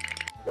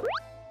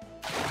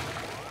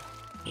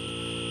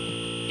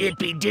 It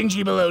be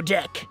dingy below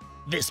deck.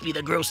 This be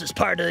the grossest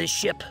part of this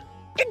ship.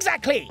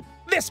 Exactly.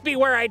 This be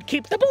where I'd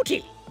keep the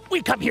booty.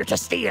 We come here to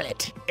steal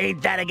it.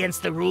 Ain't that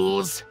against the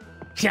rules?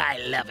 I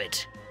love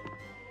it.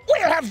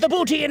 We'll have the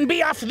booty and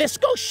be off this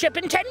ghost ship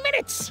in 10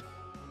 minutes.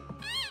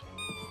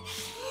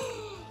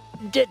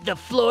 Did the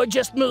floor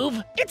just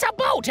move? It's a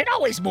boat. It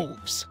always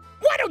moves.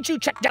 Why don't you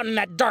check down in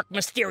that dark,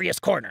 mysterious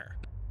corner?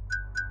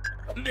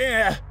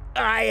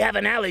 I have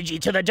an allergy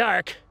to the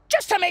dark.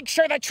 Just to make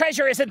sure the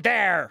treasure isn't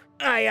there.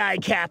 Aye, aye,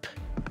 Cap.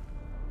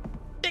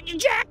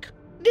 Jack,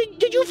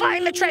 did you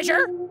find the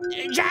treasure?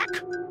 Jack,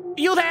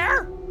 you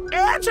there?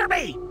 Answer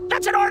me.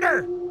 That's an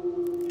order.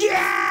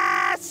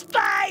 Yeah,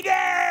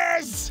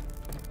 spiders!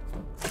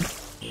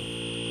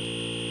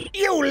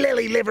 You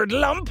lily-livered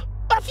lump.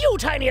 A few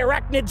tiny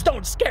arachnids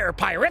don't scare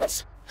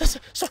pirates.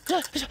 Spider!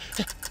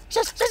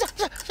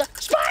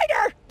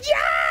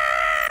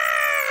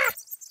 Yeah!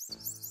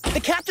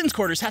 The captain's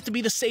quarters have to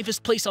be the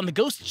safest place on the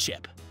ghost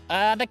ship.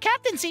 The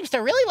captain seems to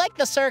really like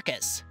the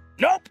circus.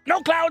 Nope,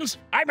 no clowns.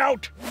 I'm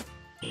out.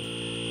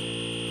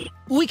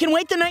 We can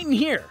wait the night in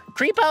here.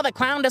 Creepo the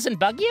clown doesn't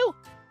bug you?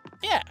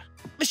 Yeah,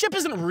 the ship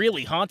isn't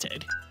really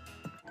haunted.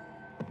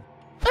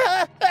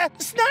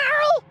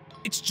 Snarl?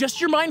 It's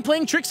just your mind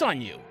playing tricks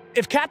on you.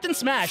 If Captain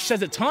Smash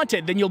says it's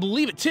haunted, then you'll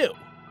believe it too.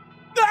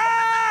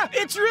 Ah!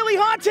 It's really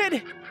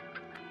haunted!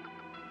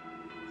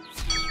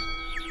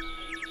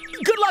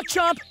 Good luck,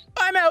 Chomp.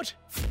 I'm out.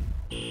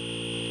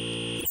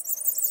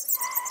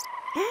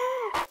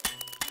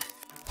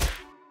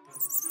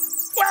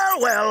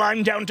 Well,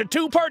 I'm down to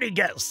 2 party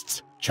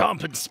guests.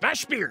 Chomp and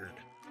Smashbeard.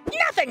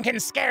 Nothing can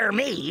scare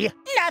me.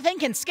 Nothing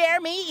can scare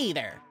me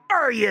either.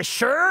 Are you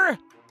sure?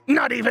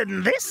 Not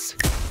even this?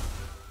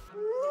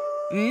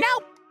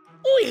 Nope.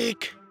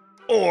 Weak.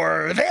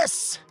 Or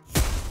this?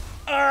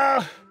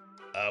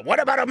 What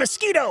about a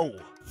mosquito?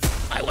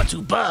 I want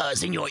to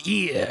buzz in your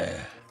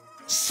ear.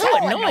 So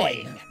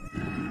annoying.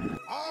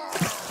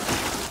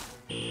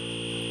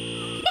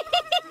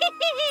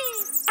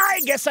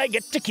 I guess I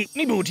get to keep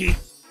me booty.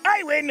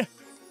 I win.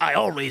 I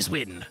always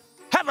win.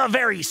 Have a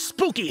very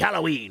spooky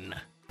Halloween.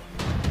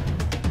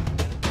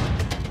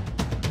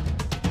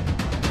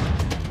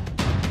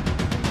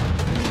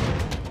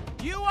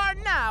 You are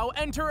now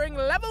entering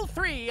level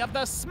 3 of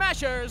the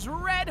Smashers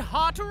Red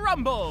Hot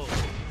Rumble,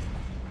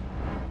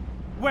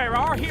 where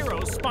our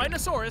heroes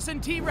Spinosaurus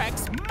and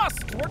T-Rex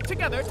must work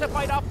together to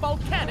fight off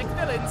volcanic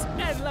villains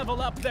and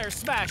level up their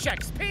Smash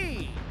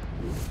XP.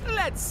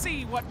 Let's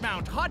see what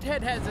Mount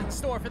Hothead has in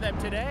store for them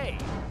today.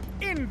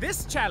 In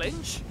this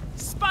challenge,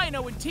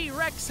 Spino and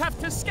T-Rex have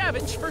to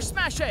scavenge for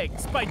Smash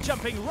Eggs by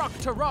jumping rock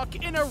to rock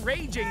in a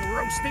raging,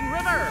 roasting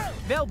river.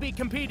 They'll be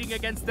competing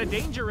against the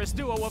dangerous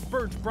duo of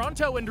Burnt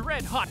Bronto and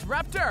Red Hot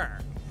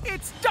Raptor.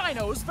 It's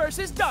Dinos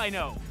versus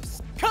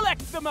Dinos.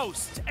 Collect the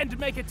most and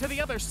make it to the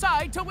other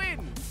side to win.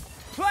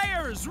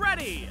 Players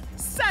ready,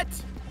 set,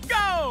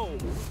 go!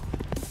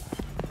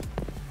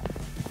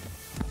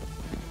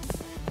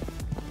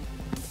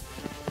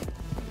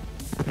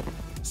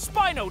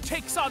 Spino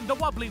takes on the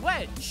wobbly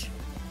wedge,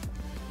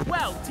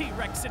 while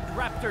T-Rex and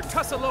Raptor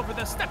tussle over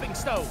the stepping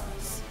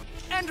stones.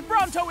 And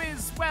Bronto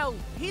is, well,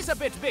 he's a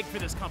bit big for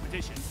this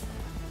competition,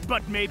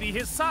 but maybe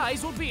his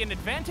size will be an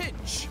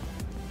advantage.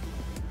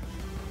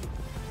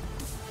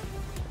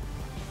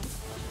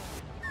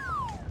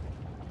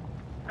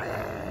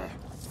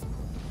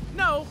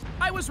 No,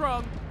 I was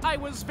wrong. I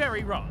was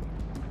very wrong.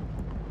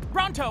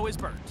 Bronto is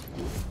burnt.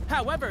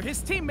 However,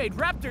 his teammate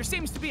Raptor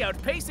seems to be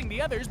outpacing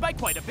the others by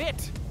quite a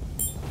bit.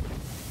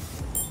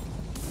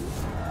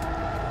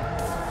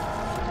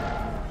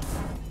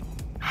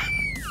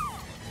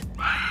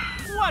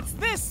 What's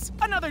this?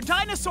 Another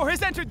dinosaur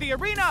has entered the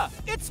arena!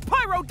 It's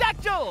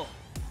Pyrodactyl!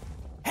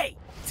 Hey,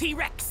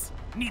 T-Rex,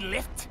 need a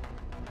lift?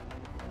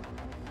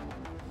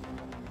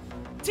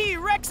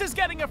 T-Rex is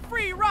getting a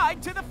free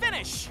ride to the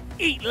finish!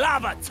 Eat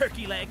lava,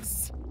 turkey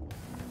legs!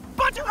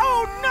 But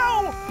oh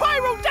no!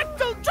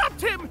 Pyrodactyl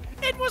dropped him!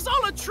 It was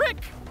all a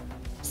trick!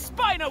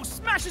 Spino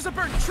smashes a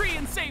burnt tree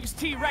and saves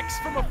T-Rex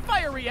from a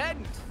fiery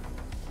end!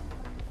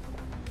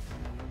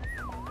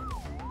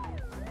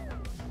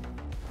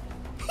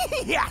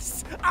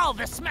 Yes! All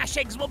the Smash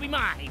Eggs will be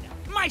mine!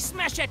 My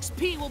Smash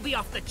XP will be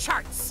off the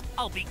charts!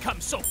 I'll become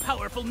so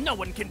powerful no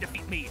one can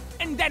defeat me!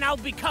 And then I'll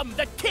become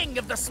the king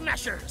of the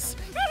Smashers!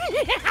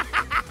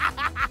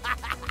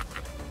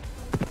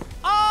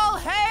 All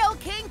hail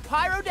King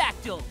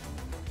Pyrodactyl!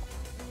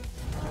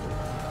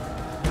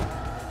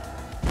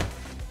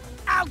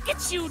 I'll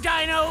get you,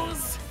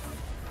 dinos!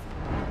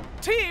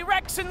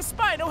 T-Rex and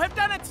Spino have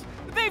done it!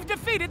 They've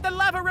defeated the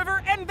lava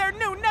river and their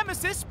new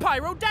nemesis,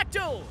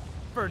 Pyrodactyl!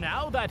 For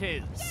now, that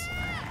is.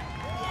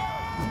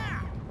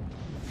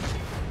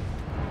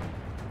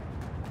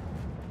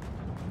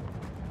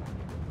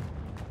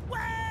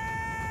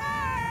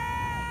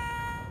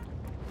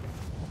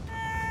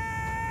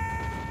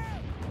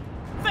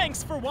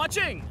 Thanks for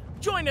watching!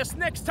 Join us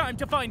next time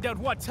to find out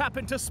what's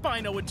happened to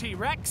Spino and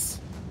T-Rex.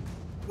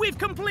 We've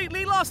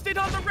completely lost it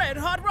on the Red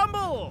Hot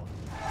Rumble!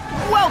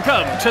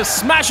 Welcome to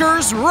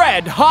Smasher's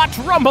Red Hot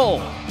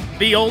Rumble!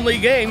 the only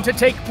game to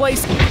take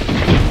place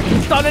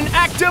on an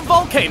active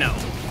volcano.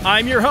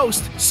 I'm your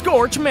host,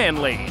 Scorch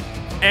Manley,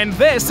 and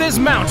this is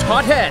Mount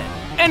Hothead,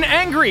 an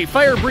angry,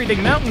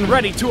 fire-breathing mountain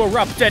ready to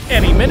erupt at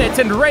any minute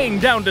and rain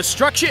down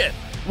destruction.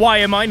 Why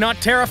am I not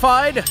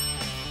terrified?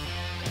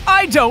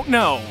 I don't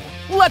know.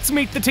 Let's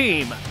meet the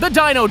team, the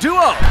Dino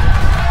Duo.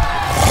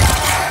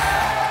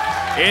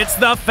 It's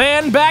the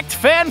fan-backed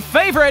fan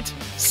favorite,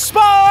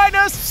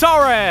 Spinosaurus.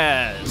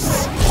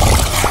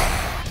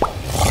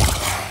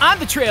 I'm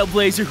the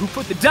trailblazer who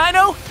put the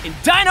dino in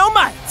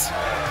dynamite.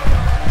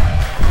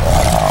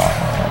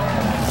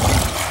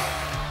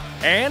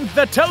 And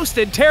the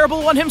toasted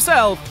terrible one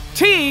himself,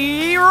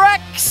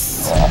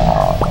 T-Rex.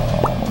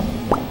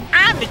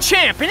 I'm the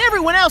champ and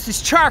everyone else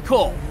is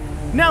charcoal.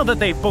 Now that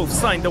they've both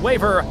signed the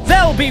waiver,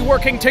 they'll be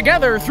working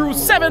together through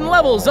 7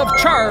 levels of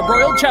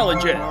charbroiled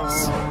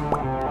challenges.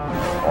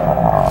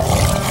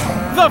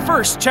 The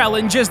first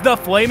challenge is the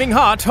Flaming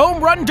Hot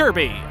Home Run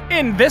Derby.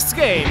 In this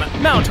game,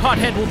 Mount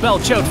Hothead will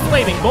belch out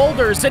flaming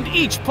boulders and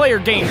each player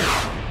gains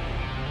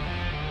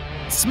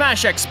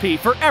Smash XP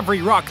for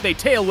every rock they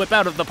tail whip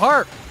out of the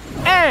park.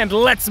 And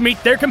let's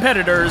meet their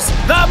competitors,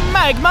 the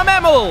Magma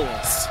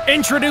Mammals!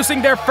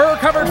 Introducing their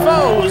fur-covered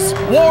foes,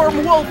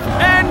 Warm Wolf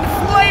and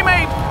Flame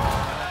Ape!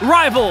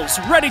 Rivals,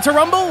 ready to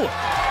rumble?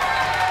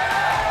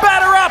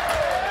 Batter up!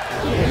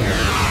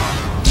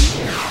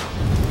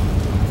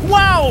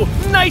 Wow,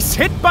 nice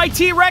hit by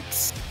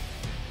T-Rex!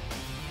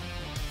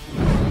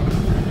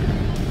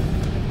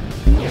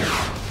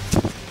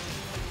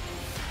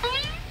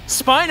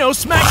 Spino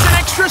smacks an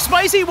extra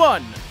spicy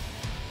one!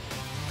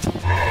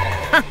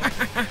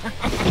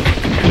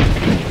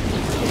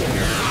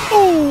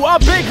 Ooh, a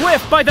big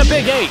whiff by the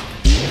Big Ape!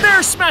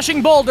 They're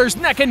smashing boulders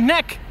neck and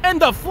neck,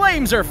 and the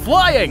flames are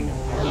flying!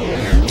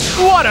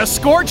 What a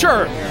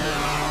scorcher!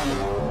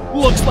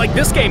 Looks like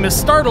this game has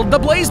startled the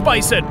Blaze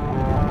Bison! Ow!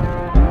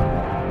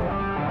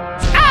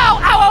 Ow!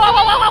 Ow!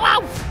 Ow! Ow!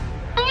 Ow!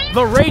 Ow!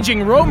 The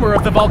raging roamer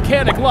of the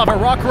volcanic lava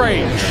rock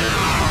range.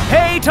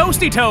 Hey,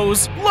 Toasty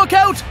Toes! Look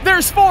out!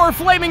 There's 4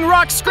 flaming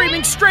rocks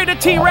screaming straight at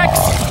T-Rex!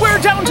 We're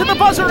down to the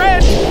buzzer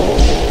end!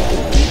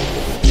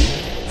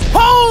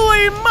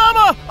 Holy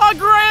mama! A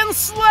grand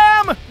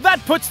slam!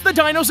 That puts the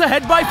dinos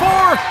ahead by 4!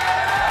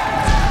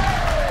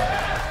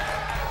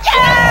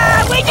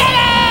 Yeah! We did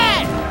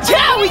it!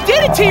 Yeah, we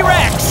did it,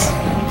 T-Rex!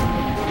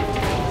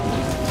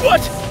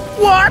 What?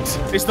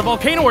 What? Is the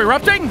volcano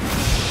erupting?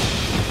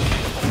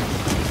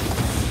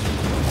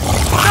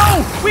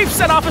 No! We've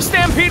set off a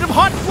stampede of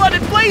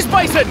hot-blooded Blaze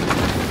Bison!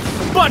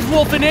 But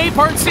Wolf and Ape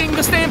aren't seeing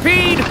the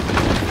stampede!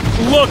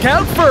 Look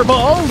out,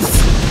 furballs!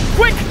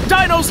 Quick,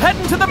 dinos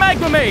heading to the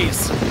Magma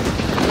Maze!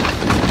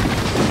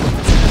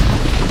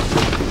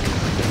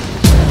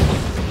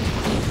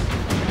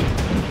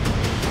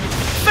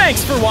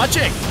 Thanks for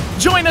watching!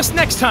 Join us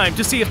next time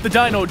to see if the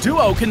Dino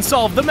Duo can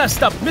solve the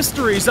messed up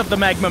mysteries of the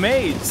Magma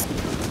Maze.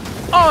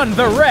 On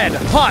the Red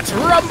Hot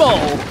Rumble!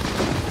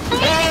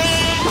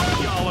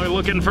 Y'all are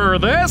looking for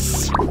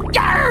this?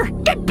 Yarr!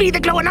 Get be the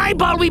glowing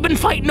eyeball we've been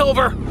fighting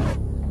over!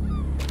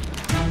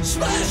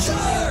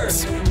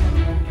 Smashers!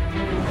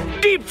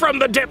 Deep from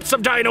the depths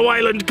of Dino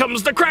Island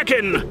comes the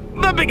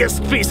Kraken, the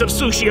biggest piece of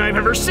sushi I've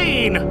ever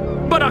seen.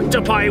 But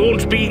octopi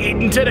won't be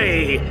eaten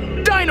today.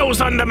 Dino's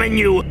on the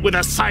menu with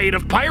a side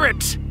of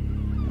pirate.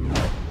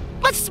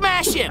 Let's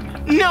smash him!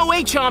 No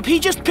way, Chomp, he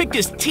just picked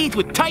his teeth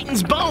with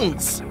Titan's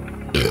bones!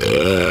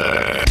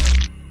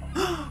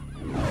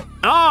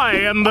 I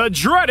am the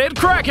dreaded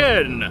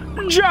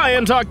Kraken,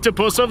 giant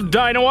octopus of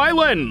Dino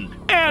Island,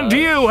 and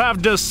you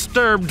have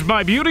disturbed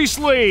my beauty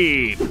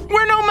sleep.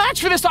 We're no match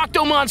for this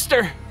octo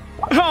monster!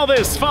 All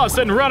this fuss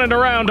and running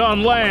around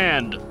on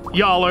land.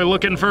 Y'all are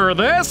looking for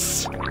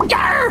this?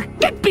 Yarr!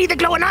 Get be the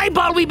glowing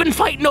eyeball we've been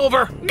fighting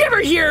over! Give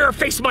her here,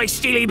 face my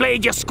steely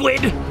blade, you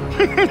squid!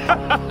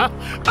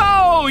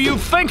 Oh, you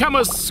think I'm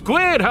a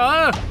squid,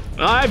 huh?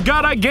 I've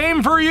got a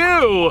game for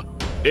you.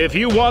 If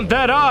you want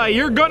that eye,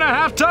 you're gonna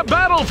have to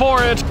battle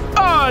for it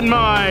on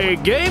my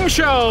game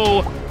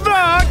show,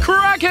 The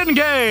Kraken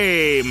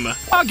Game!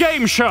 A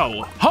game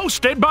show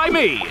hosted by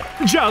me,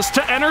 just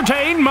to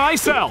entertain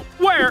myself,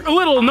 where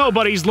little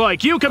nobodies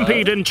like you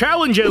compete in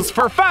challenges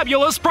for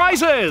fabulous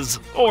prizes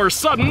or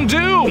sudden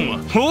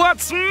doom.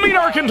 Let's meet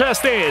our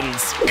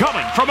contestants!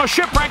 Coming from a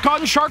shipwreck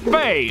on Shark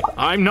Bay,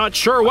 I'm not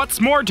sure what's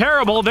more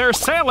terrible, their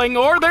sailing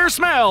or their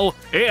smell.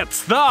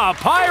 It's the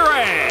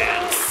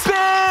pirates!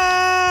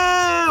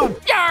 Boo!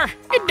 Yarr!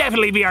 It'd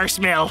definitely be our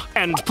smell.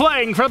 And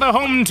playing for the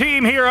home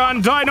team here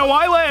on Dino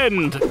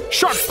Island,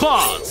 sharp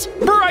claws,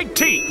 bright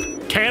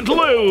teeth, can't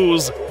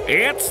lose.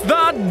 It's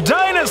the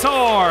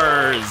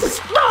Dinosaurs!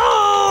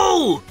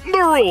 No!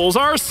 The rules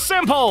are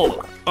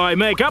simple. I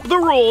make up the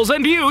rules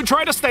and you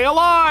try to stay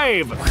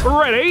alive.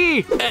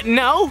 Ready?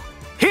 No?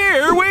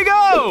 Here we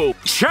go!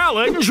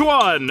 Challenge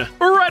 1.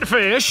 Red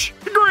fish,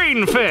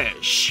 green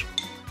fish.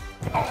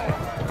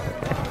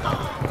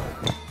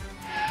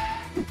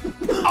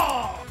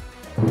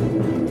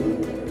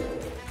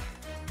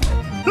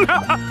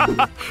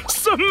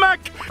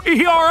 Smack!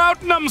 You're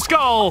out,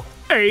 numbskull!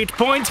 8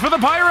 points for the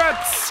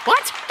pirates.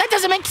 What? That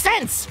doesn't make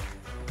sense.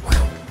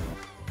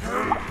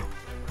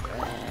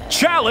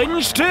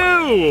 Challenge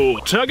 2,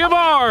 tug of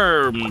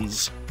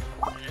arms.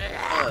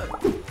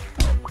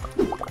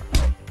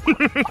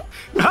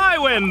 I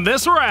win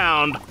this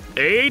round.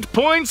 8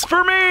 points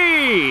for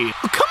me.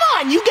 Come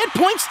on, you get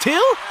points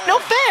too? No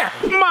fair.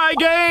 My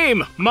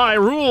game, my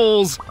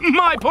rules,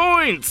 my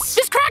points.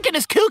 This Kraken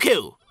is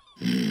cuckoo.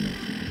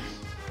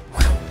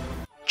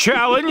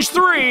 Challenge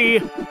 3,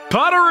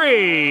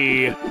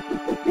 pottery.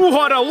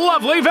 What a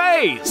lovely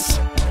vase.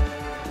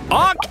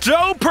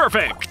 Octo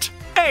perfect.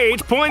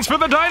 8 points for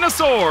the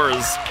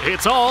dinosaurs.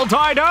 It's all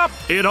tied up.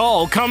 It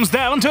all comes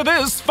down to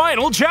this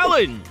final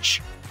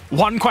challenge.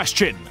 One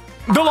question.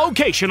 The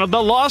location of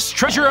the lost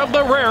treasure of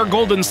the rare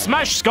golden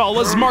smash skull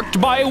is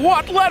marked by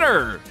what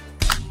letter?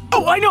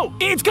 Oh, I know.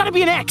 It's gotta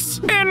be an X.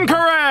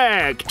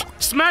 Incorrect.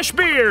 Smash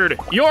Beard,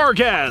 your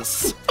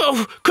guess.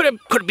 Oh, could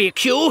it be a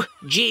Q,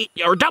 G,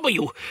 or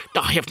W?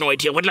 I have no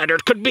idea what letter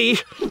it could be.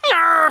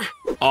 Arr!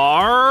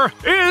 R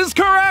is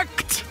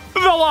correct. The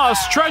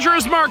lost treasure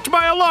is marked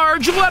by a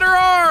large letter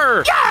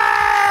R.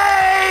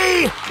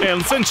 Yay!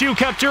 And since you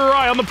kept your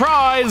eye on the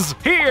prize,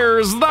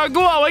 here's the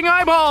glowing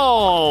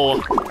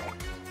eyeball.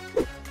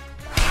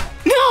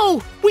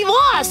 No, we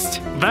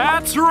lost.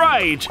 That's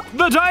right.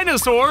 The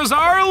dinosaurs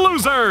are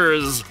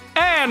losers.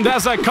 And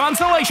as a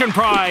consolation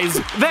prize,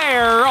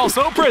 they're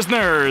also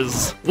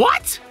prisoners.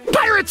 What?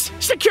 Pirates,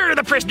 secure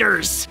the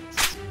prisoners!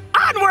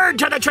 Onward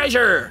to the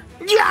treasure!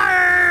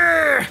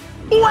 Yarr!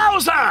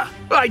 Wowza!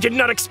 I did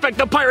not expect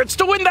the pirates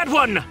to win that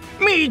one!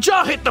 Me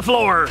jaw hit the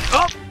floor!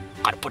 Oh,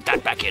 gotta put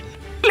that back in.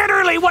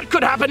 Literally, what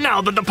could happen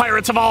now that the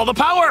pirates have all the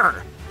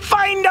power?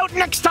 Find out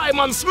next time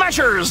on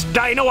Smashers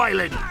Dino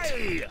Island!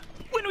 Aye.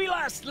 When we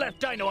last left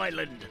Dino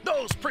Island,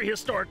 those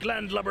prehistoric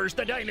landlubbers,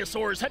 the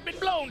dinosaurs, had been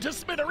blown to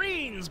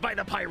smithereens by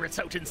the pirates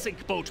out in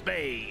Sinkboat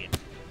Bay.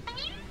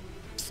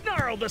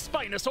 Snarl the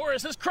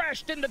Spinosaurus has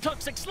crashed in the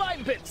toxic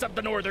slime pits of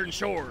the northern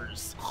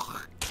shores.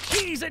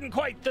 He's in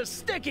quite the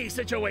sticky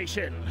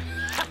situation.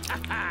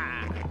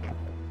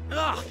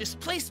 Ugh, this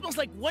place smells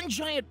like one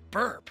giant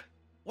burp.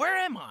 Where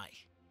am I?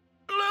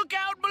 Look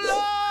out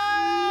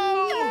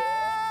below!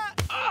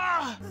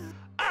 Ah,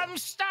 I'm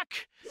stuck.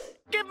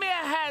 Give me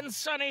a hand,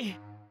 Sonny.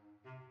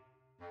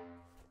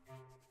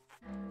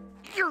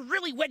 You're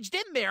really wedged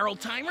in there,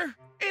 old-timer.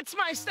 It's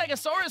my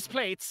Stegosaurus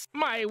plates.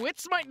 My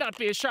wits might not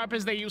be as sharp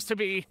as they used to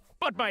be,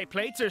 but my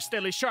plates are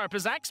still as sharp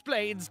as axe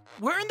blades.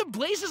 Where in the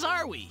blazes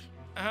are we?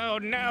 Oh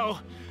no,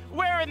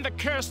 we're in the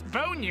cursed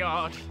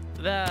boneyard.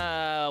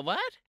 The what?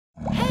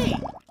 Hey,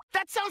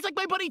 that sounds like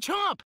my buddy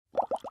Chomp.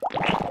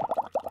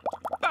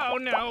 Oh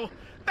no,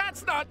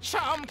 that's not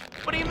Chomp.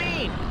 What do you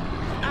mean?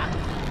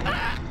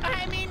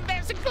 I mean,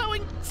 there's a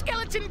glowing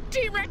skeleton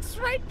T-Rex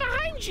right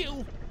behind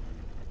you.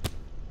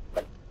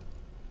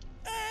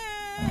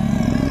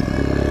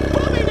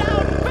 Pull me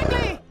down,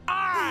 quickly!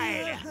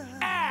 I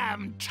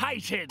am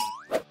Titan.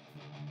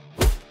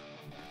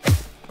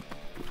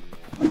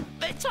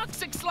 The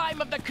toxic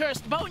slime of the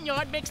cursed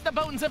boneyard makes the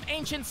bones of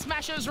ancient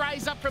smashers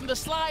rise up from the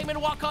slime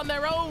and walk on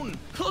their own.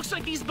 Looks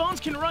like these bones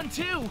can run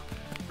too.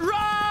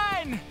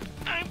 Run!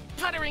 I'm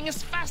puttering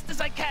as fast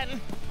as I can.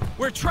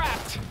 We're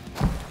trapped.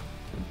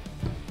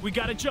 We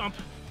gotta jump.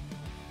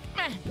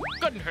 Meh,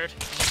 couldn't hurt.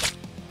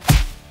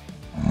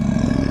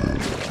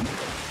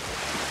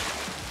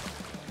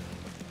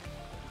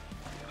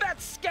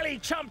 That skelly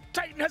chump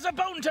Titan has a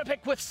bone to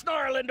pick with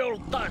Snarl and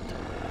Old Thud.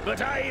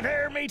 But aye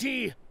there,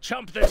 matey.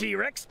 Chump the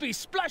T-Rex be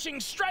splashing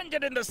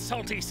stranded in the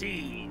salty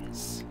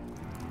seas.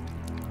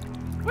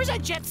 Where's a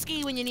jet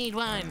ski when you need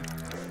one?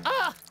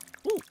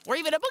 Ooh, or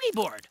even a boogie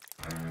board.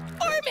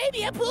 Or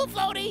maybe a pool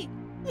floaty.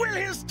 Will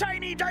his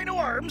tiny dino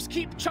arms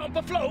keep Chump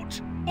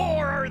afloat?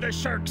 Or are the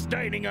sharks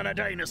dining on a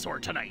dinosaur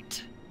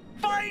tonight?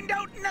 Find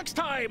out next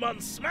time on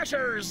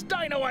Smashers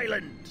Dino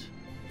Island.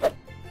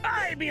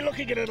 I be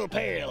looking a little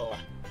pale.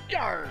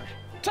 Yarr,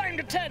 time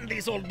to tend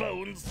these old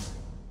bones.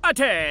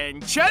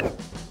 Attention!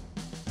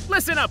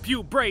 Listen up,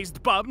 you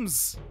braised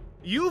bums.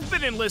 You've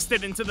been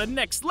enlisted into the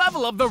next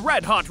level of the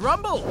Red Hot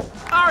Rumble.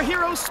 Our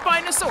heroes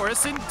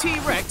Spinosaurus and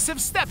T-Rex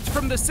have stepped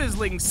from the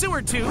sizzling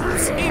sewer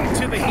tubes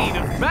into the heat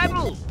of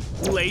battle.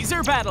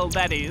 Laser battle,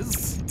 that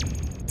is.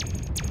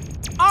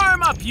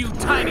 Arm up, you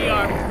tiny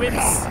armed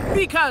wimps,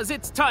 because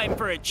it's time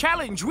for a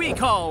challenge we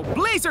call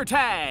Blazer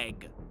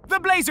Tag.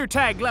 The Blazer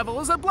Tag level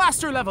is a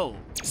blaster level.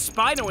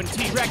 Spino and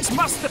T-Rex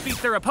must defeat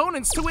their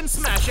opponents to win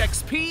Smash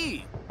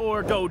XP,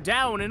 or go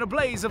down in a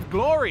blaze of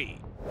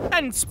glory.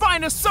 And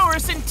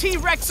Spinosaurus and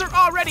T-Rex are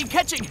already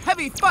catching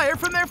heavy fire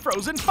from their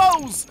frozen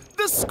foes,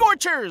 the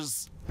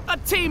Scorchers, a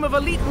team of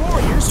elite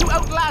warriors who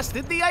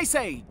outlasted the Ice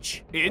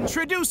Age.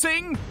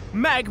 Introducing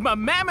Magma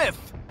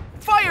Mammoth,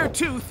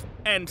 Firetooth,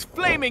 and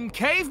Flaming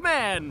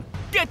Caveman.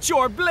 Get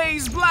your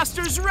blaze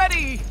blasters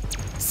ready.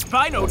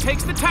 Spino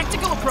takes the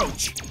tactical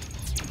approach.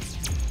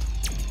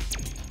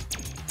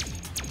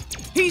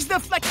 He's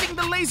deflecting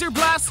the laser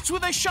blasts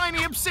with a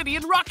shiny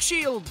obsidian rock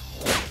shield.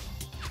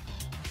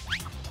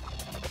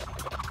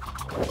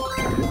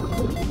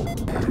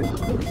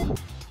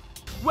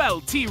 while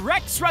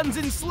T-Rex runs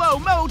in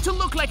slow-mo to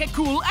look like a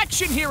cool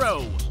action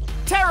hero.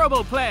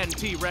 Terrible plan,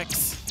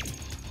 T-Rex.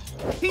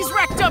 He's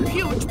racked up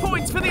huge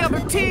points for the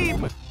other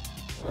team.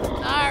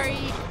 Sorry.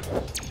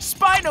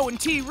 Spino and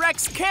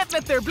T-Rex can't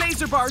let their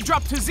blazer bar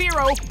drop to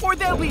 0 or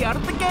they'll be out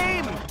of the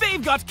game.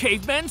 They've got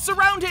cavemen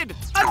surrounded.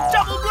 A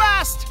double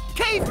blast!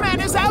 Caveman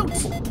is out!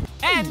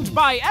 And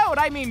by out,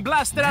 I mean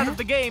blasted out of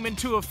the game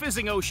into a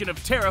fizzing ocean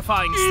of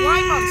terrifying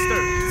slime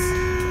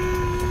monsters.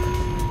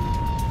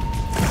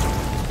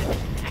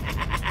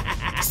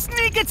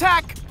 Sneak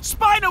attack!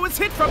 Spino is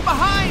hit from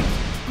behind.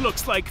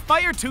 Looks like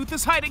Firetooth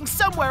is hiding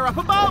somewhere up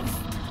above.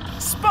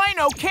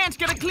 Spino can't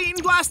get a clean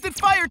blasted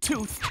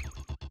Firetooth.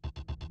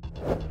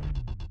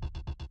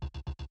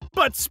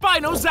 But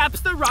Spino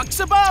zaps the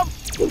rocks above.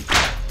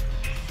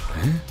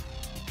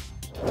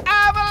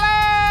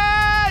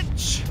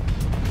 Avalanche!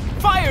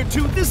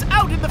 Firetooth is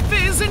out in the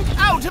fizz and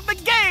out of the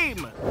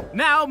game.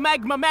 Now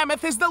Magma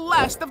Mammoth is the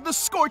last of the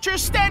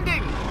Scorchers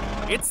standing.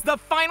 It's the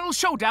final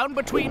showdown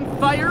between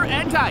fire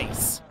and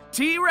ice.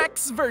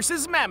 T-Rex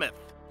versus Mammoth.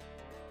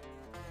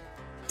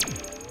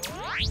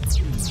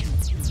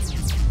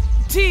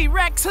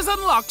 T-Rex has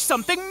unlocked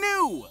something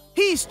new.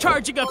 He's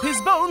charging up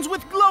his bones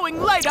with glowing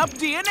light-up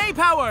DNA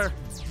power.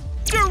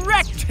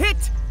 Direct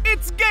hit!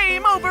 It's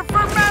game over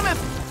for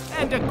Mammoth!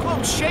 And a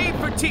close shave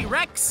for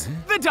T-Rex.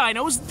 The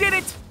dinos did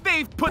it!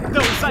 They've put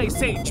those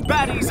Ice Age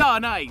baddies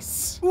on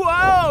ice.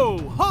 Whoa!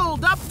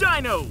 Hold up,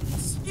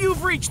 dinos!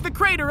 You've reached the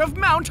crater of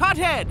Mount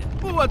Hothead.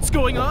 What's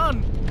going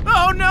on?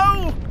 Oh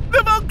no!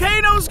 The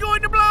volcano's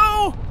going to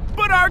blow!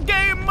 But our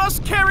game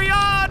must carry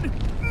on!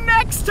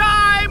 Next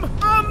time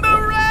on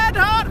the Red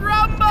Hot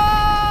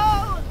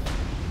Rumble!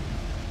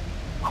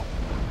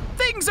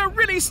 Things are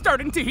really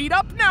starting to heat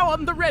up now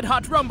on the Red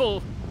Hot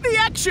Rumble. The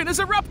action is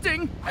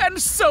erupting,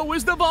 and so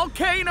is the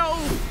volcano.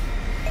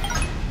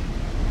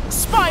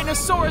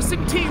 Spinosaurus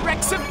and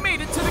T-Rex have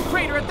made it to the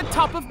crater at the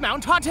top of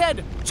Mount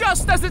Hothead,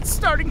 just as it's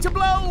starting to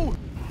blow.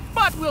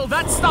 But will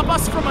that stop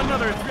us from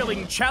another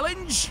thrilling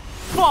challenge?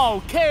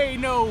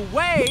 Volcano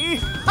way!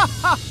 Ha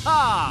ha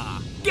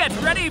ha! Get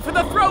ready for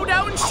the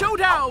Throwdown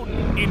Showdown!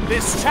 In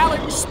this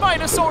challenge,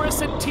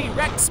 Spinosaurus and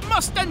T-Rex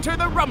must enter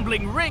the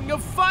rumbling ring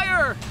of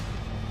fire.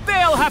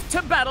 They'll have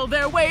to battle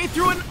their way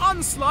through an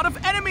onslaught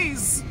of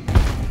enemies.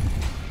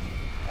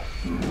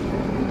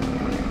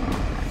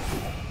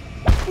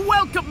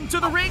 Welcome to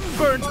the ring,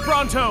 Burnt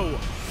Bronto,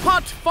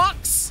 Hot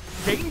Fox,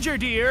 Danger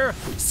Deer,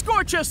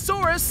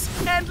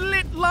 Scorchosaurus, and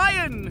Lit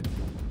Lion.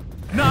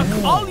 Knock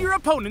all your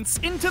opponents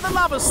into the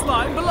lava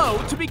slime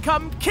below to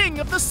become King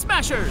of the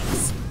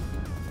Smashers.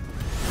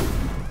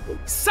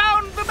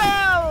 Sound the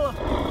bell!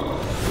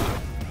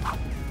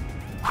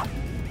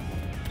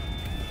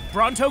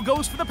 Bronto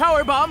goes for the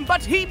power bomb,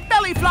 but he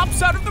belly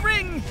flops out of the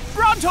ring.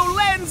 Bronto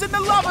lands in the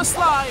lava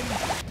slime.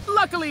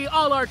 Luckily,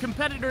 all our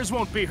competitors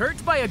won't be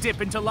hurt by a dip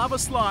into lava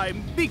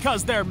slime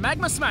because they're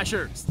Magma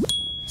Smashers.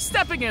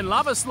 Stepping in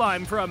lava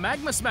slime for a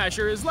Magma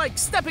Smasher is like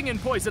stepping in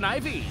poison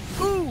ivy.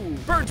 Ooh,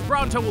 Burnt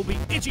Bronto will be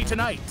itchy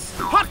tonight.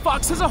 Hot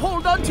Fox has a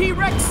hold on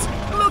T-Rex.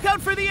 Look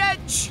out for the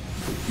edge.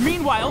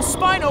 Meanwhile,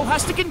 Spino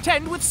has to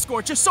contend with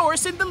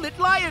Scorchosaurus and the Lit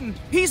Lion.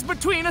 He's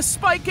between a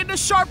spike and a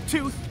sharp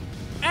tooth.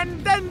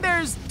 And then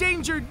there's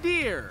Danger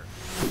Deer.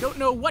 Don't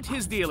know what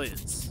his deal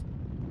is.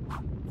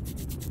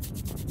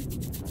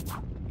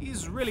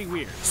 He's really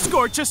weird.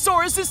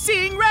 Scorchosaurus is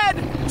seeing red.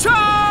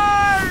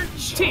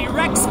 Charge!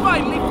 T-Rex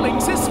finally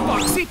flings his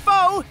foxy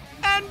foe,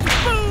 and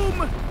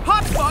boom!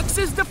 Hot Fox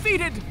is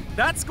defeated.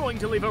 That's going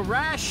to leave a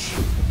rash.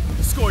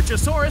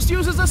 Scorchosaurus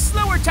uses a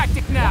slower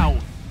tactic now.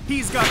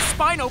 He's got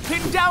Spino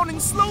pinned down and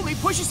slowly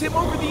pushes him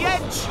over the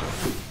edge.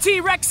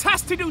 T-Rex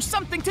has to do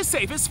something to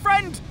save his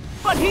friend,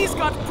 but he's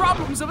got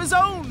problems of his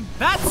own.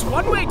 That's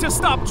one way to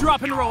stop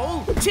drop and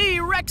roll.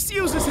 T-Rex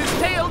uses his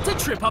tail to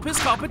trip up his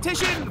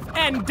competition,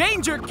 and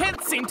Danger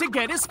can't seem to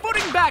get his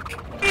footing back.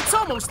 It's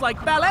almost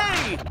like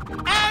ballet.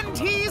 And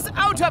he's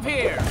out of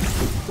here.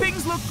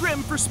 Things look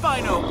grim for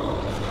Spino.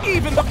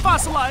 Even the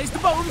fossilized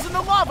bones in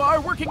the lava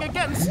are working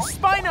against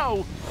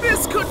Spino.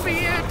 This could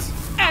be it.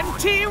 And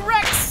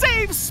T-Rex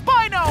saves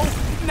Spino!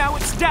 Now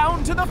it's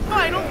down to the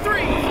final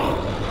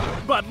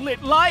 3. But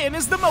Lit Lion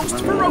is the most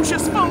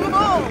ferocious foe of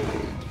all.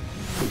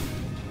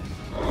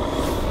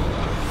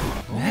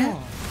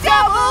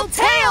 Double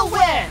tail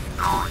whip!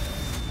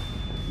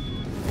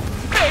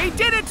 They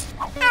did it!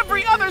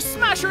 Every other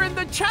Smasher in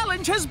the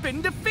challenge has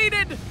been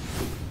defeated.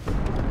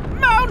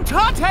 Mount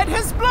Hothead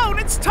has blown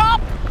its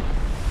top.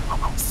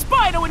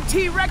 Spino and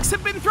T-Rex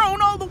have been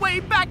thrown all the way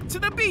back to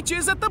the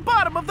beaches at the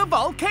bottom of the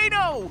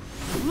volcano.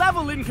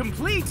 Level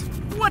incomplete.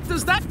 What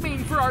does that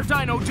mean for our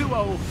dino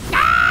duo?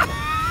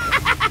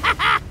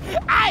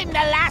 I'm the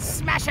last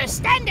Smasher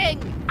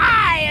standing!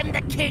 I am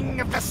the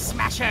king of the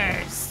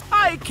Smashers!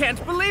 I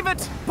can't believe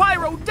it!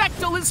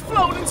 Pyrodactyl has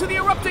flown into the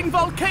erupting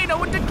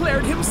volcano and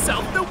declared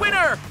himself the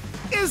winner!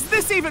 Is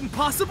this even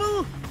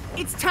possible?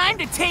 It's time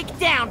to take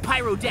down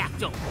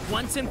Pyrodactyl,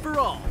 once and for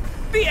all.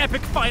 The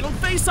epic final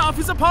face-off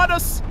is upon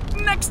us!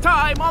 Next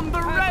time on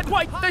the Red...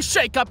 Quite the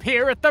shake-up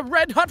here at the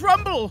Red Hot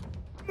Rumble!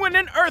 when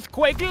an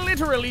earthquake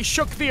literally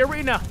shook the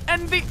arena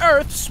and the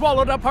earth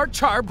swallowed up our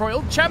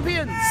charbroiled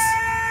champions.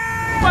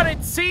 But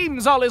it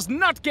seems all is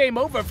not game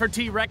over for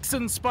T-Rex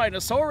and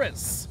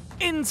Spinosaurus.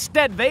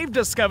 Instead, they've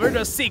discovered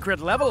a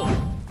secret level.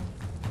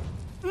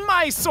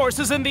 My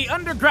sources in the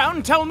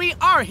underground tell me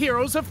our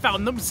heroes have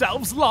found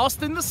themselves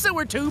lost in the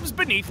sewer tubes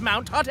beneath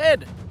Mount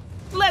Hothead.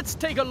 Let's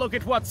take a look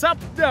at what's up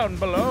down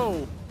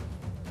below.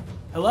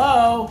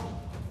 Hello?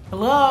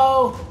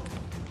 Hello?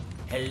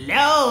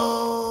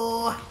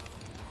 Hello?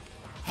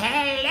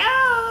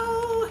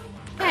 Hello?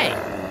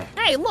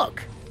 Hey,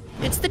 look.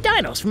 It's the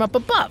dinos from up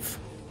above.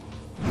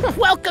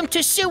 Welcome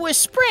to Sewer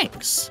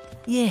Springs.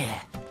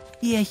 Yeah.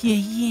 Have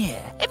you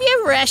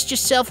ever asked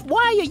yourself,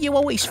 why are you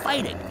always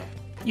fighting?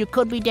 You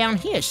could be down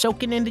here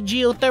soaking in the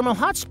geothermal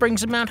hot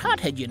springs of Mount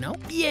Hothead, you know?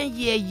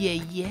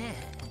 Yeah.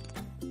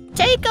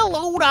 Take a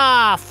load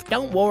off.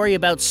 Don't worry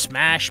about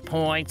smash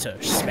points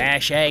or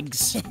smash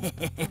eggs.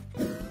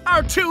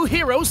 Our two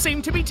heroes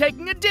seem to be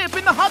taking a dip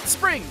in the hot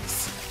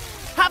springs.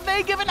 Have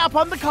they given up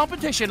on the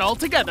competition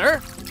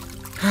altogether?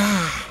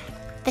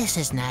 This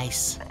is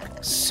nice.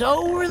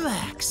 So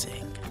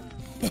relaxing.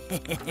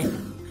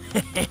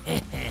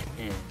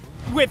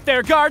 With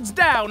their guards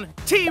down,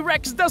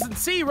 T-Rex doesn't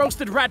see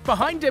Roasted Rat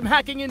behind him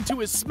hacking into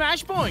his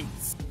smash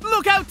points.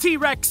 Look out,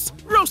 T-Rex!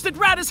 Roasted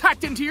Rat has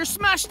hacked into your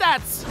smash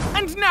stats,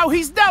 and now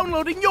he's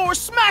downloading your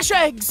smash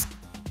eggs!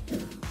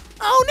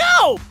 Oh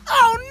no!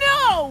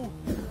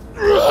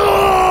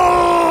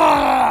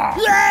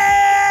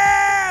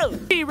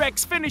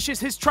 T-Rex finishes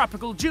his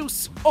tropical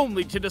juice,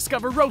 only to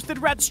discover Roasted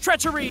Rat's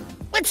treachery.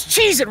 Let's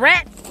cheese it,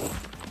 Rat!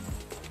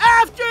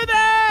 After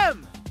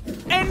them!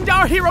 And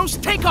our heroes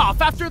take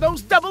off after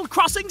those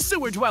double-crossing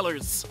sewer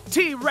dwellers.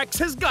 T-Rex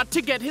has got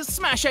to get his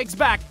smash eggs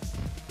back.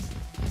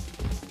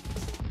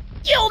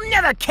 You'll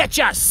never catch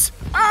us!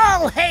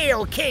 All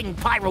hail King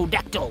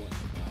Pyrodactyl!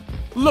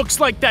 Looks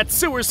like that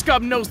sewer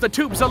scum knows the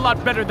tubes a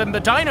lot better than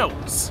the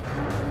dinos.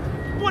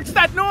 What's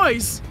that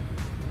noise?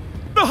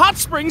 The hot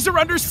springs are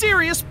under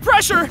serious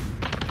pressure.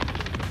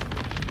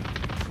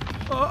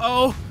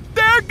 Uh-oh,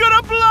 they're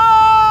gonna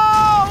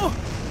blow!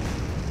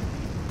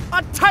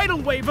 A tidal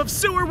wave of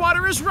sewer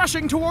water is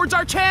rushing towards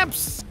our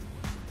champs.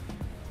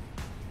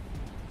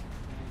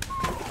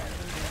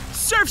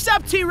 Surf's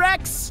up,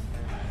 T-Rex!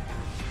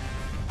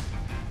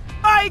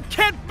 I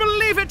can't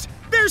believe it!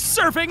 They're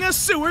surfing a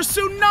sewer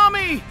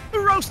tsunami!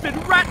 Roasted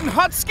Rat and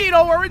Hot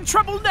Skeeto are in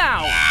trouble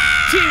now!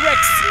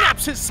 T-Rex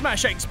snaps his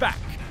smash eggs back.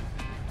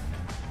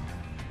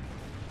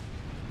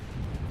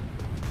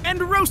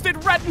 And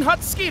Roasted Rat and Hot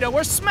Skeeto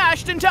are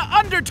smashed into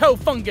undertow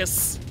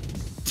fungus!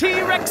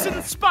 T-Rex and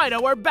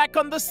Spino are back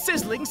on the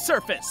sizzling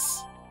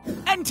surface.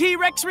 And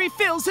T-Rex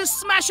refills his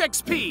smash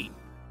XP!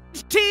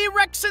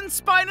 T-Rex and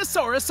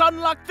Spinosaurus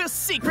unlock the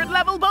secret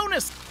level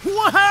bonus!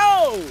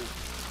 Whoa!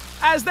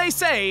 As they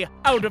say,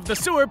 out of the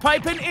sewer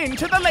pipe and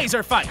into the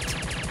laser fight.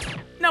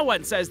 No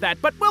one says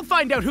that, but we'll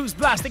find out who's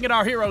blasting at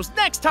our heroes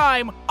next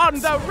time on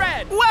The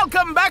Red.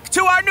 Welcome back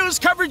to our news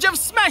coverage of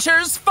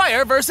Smashers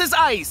Fire vs.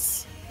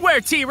 Ice, where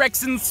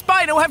T-Rex and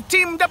Spino have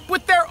teamed up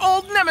with their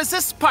old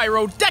nemesis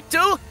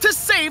Pyrodactyl to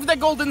save the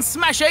Golden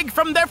Smash Egg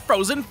from their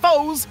frozen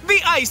foes,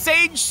 the Ice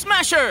Age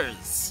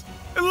Smashers.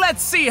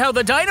 Let's see how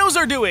the dinos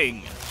are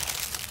doing.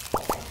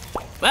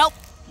 Well,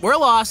 we're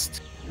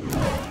lost.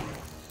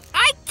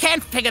 I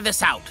can't figure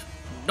this out.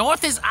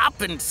 North is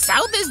up and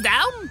south is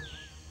down?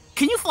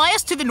 Can you fly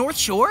us to the North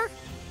Shore?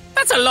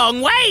 That's a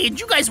long way, and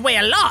you guys weigh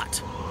a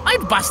lot.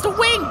 I'd bust a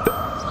wing.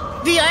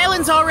 The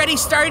island's already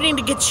starting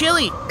to get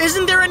chilly.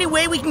 Isn't there any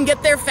way we can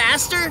get there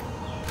faster?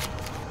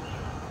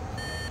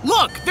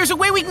 Look, there's a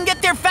way we can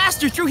get there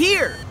faster through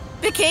here.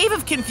 The Cave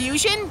of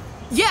Confusion?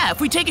 Yeah,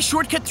 if we take a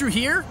shortcut through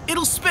here,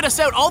 it'll spit us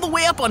out all the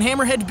way up on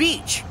Hammerhead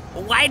Beach.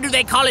 Why do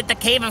they call it the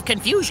Cave of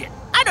Confusion?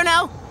 I don't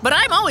know, but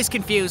I'm always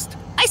confused.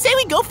 I say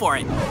we go for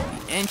it.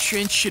 The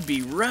entrance should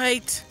be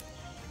right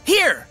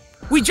here.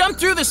 We jump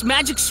through this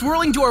magic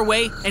swirling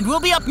doorway, and we'll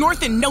be up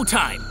north in no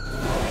time.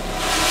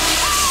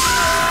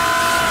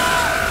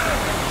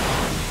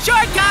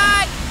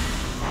 Shortcut!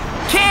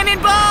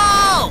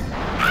 Cannonball!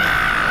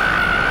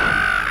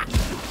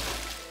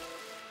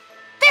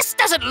 This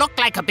doesn't look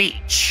like a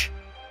beach.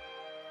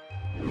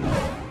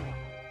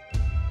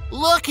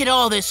 Look at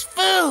all this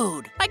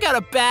food. I got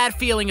a bad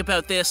feeling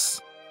about this.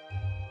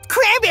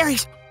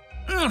 Cranberries!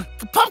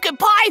 Pumpkin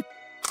pie!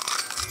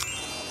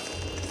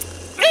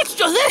 It's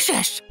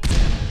delicious!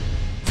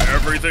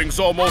 Everything's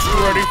almost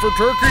ready for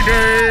Turkey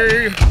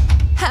Day!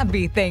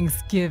 Happy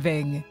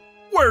Thanksgiving.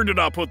 Where did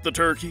I put the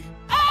turkey?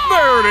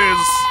 There it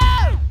is!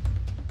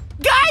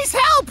 Guys,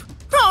 help!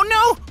 Oh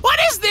no, what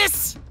is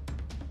this?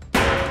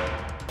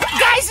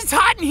 Guys, it's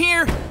hot in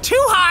here!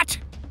 Too hot!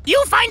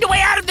 You find a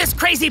way out of this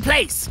crazy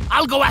place!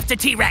 I'll go after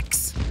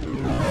T-Rex.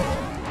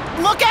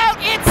 Look out,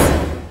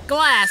 it's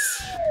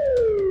glass.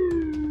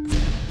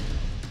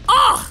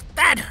 Oh,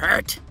 that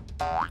hurt.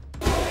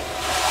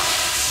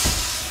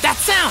 That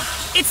sound!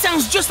 It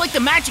sounds just like the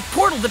magic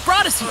portal that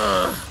brought us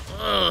here.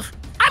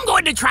 I'm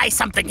going to try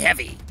something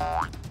heavy.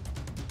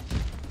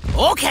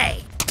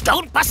 Okay,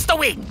 don't bust the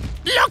wing.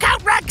 Look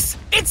out, Rex!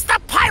 It's the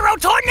Pyro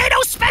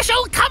Tornado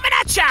Special coming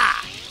at ya!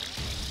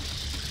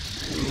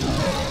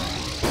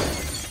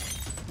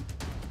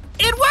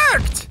 It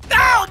worked!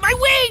 Oh, my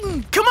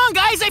wing! Come on,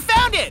 guys, I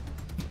found it!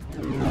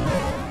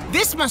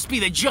 This must be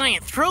the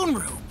giant throne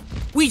room.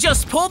 We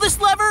just pull this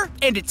lever,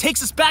 and it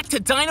takes us back to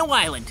Dino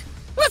Island.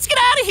 Let's get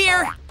out of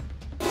here!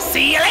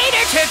 See you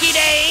later, Turkey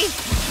Day!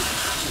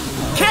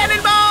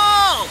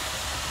 Cannonball!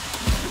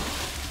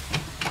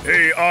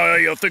 Hey,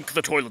 I think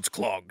the toilet's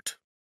clogged.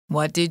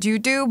 What did you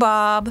do,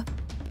 Bob?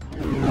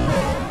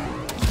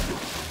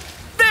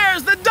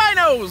 There's the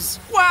dinos!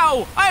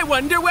 Wow, I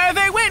wonder where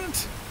they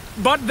went!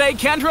 But they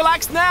can't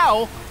relax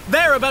now.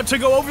 They're about to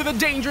go over the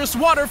dangerous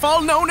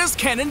waterfall known as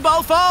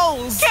Cannonball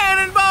Falls.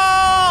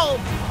 Cannonball!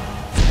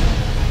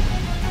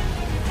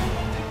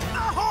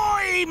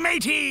 Ahoy,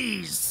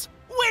 mateys!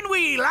 When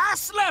we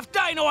last left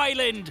Dino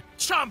Island,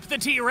 Chomp the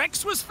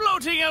T-Rex was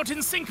floating out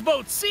in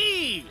Sinkboat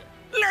C.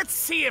 Let's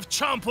see if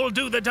Chomp will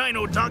do the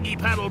dino doggy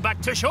paddle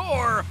back to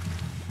shore.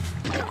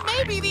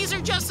 Maybe these are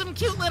just some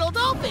cute little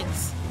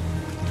dolphins.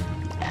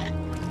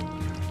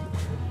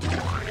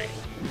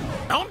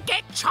 Don't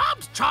get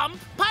chomped, Chomp!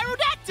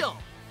 Pyrodactyl!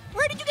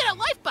 Where did you get a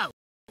lifeboat?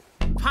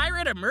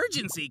 Pirate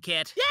emergency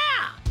kit.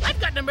 Yeah! I've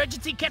got an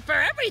emergency kit for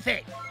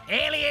everything.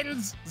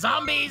 Aliens,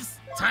 zombies,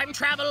 time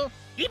travel,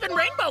 even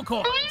rainbow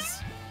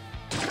corns.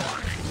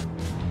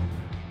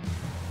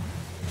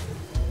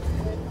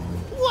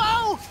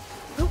 Whoa!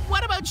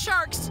 What about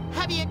sharks?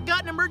 Have you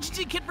got an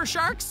emergency kit for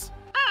sharks?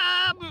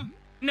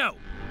 No.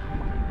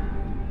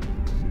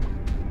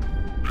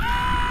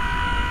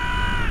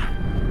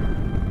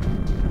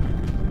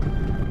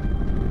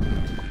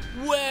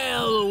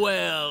 Well,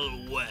 well,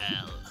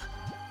 well.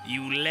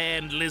 You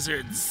land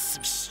lizards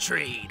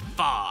strayed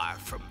far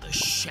from the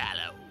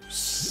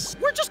shallows.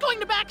 We're just going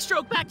to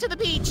backstroke back to the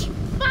beach.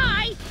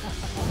 Bye!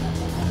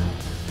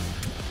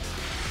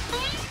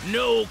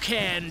 No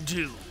can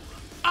do.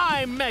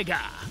 I'm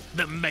Mega,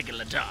 the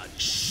Megalodon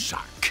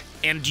shark,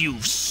 and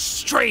you've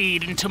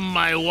strayed into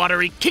my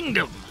watery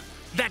kingdom.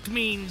 That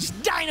means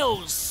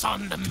dinos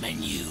on the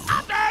menu.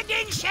 A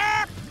landing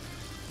ship!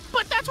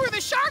 But that's where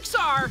the sharks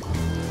are!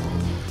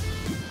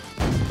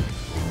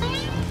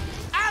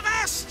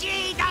 Avast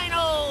ye,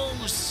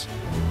 dinos!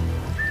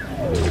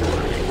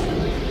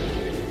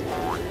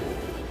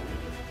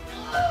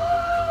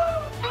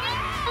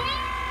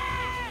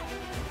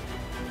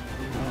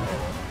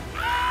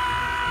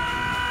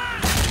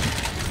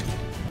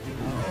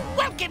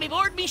 Welcome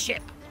aboard me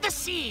ship, the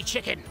Sea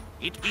Chicken.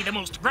 It be the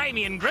most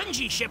grimy and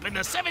grungy ship in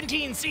the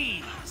 17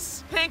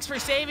 seas. Thanks for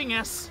saving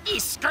us. Ye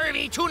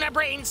scurvy tuna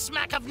brain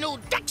smack of new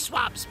deck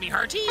swabs, me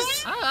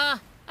hearties. I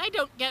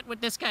don't get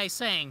what this guy's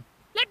saying.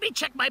 Let me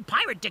check my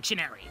pirate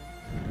dictionary.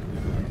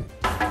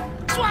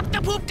 Swap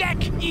the poop deck,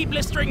 ye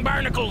blistering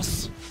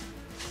barnacles.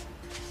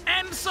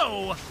 And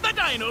so, the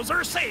dinos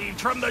are saved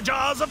from the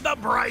jaws of the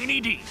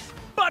briny deep.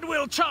 But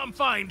will Chomp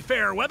find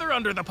fair weather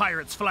under the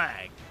pirate's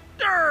flag?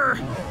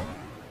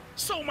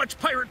 So much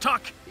pirate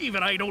talk,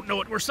 even I don't know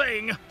what we're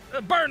saying.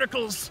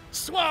 Barnacles,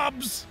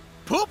 swabs,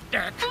 poop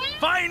deck.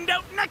 Find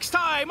out next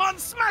time on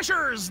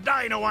Smashers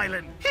Dino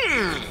Island.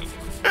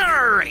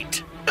 All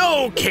right.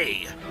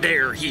 Okay,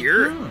 they're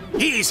here.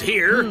 He's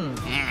here.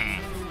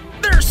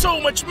 There's so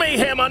much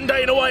mayhem on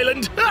Dino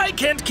Island, I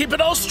can't keep it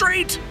all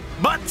straight.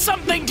 But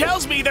something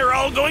tells me they're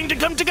all going to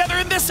come together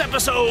in this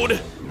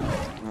episode.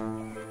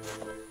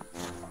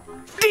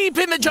 Deep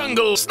in the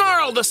jungle,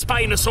 Snarl the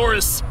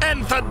Spinosaurus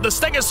and Thud the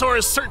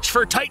Stegosaurus search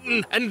for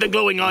Titan and the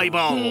glowing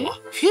eyeball.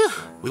 Phew,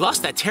 we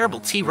lost that terrible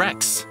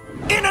T-Rex.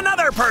 In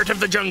another part of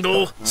the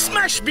jungle,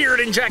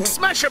 Smashbeard and Jack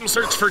Smash'em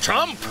search for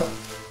Chomp.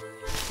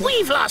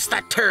 We've lost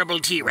that terrible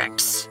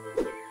T-Rex.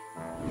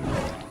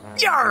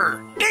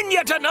 Yarr! In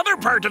yet another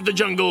part of the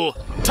jungle,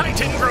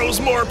 Titan grows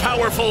more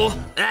powerful.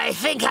 I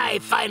think I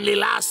finally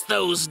lost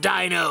those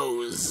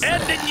dinos.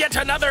 And in yet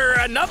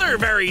another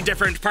very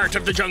different part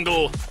of the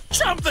jungle,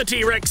 Chomp the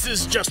T-Rex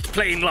is just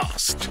plain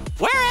lost.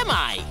 Where am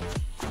I?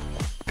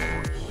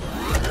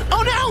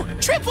 Oh no!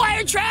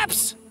 Tripwire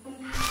traps!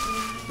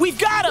 We've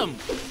got him!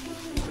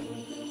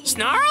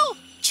 Snarl?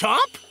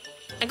 Chomp?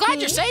 I'm glad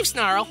you're safe,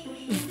 Snarl.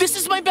 This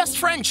is my best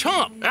friend,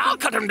 Chomp. I'll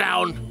cut him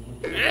down.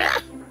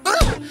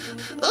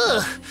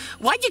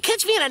 Why'd you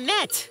catch me in a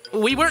net?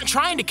 We weren't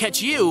trying to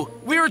catch you.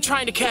 We were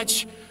trying to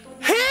catch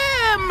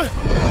him!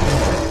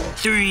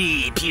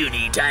 3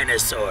 puny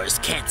dinosaurs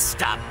can't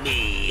stop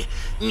me.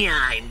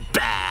 I'm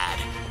bad.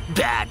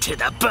 Bad to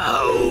the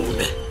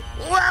bone.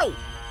 Whoa!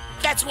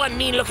 That's one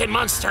mean-looking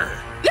monster.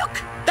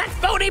 Look! That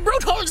phony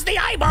brute holds the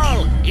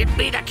eyeball! It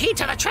be the key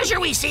to the treasure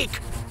we seek.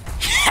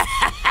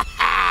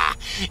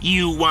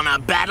 You wanna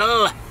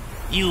battle?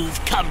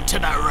 You've come to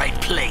the right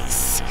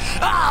place.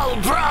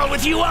 I'll brawl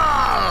with you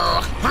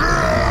all!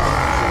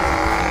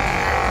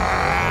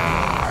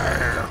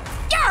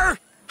 Yarr!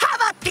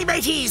 Have at thee,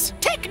 mateys!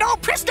 Take no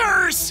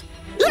prisoners!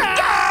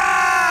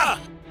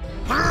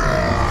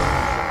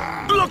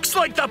 Looks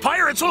like the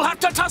pirates will have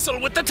to tussle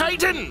with the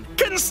Titan.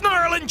 Can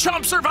Snarl and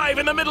Chomp survive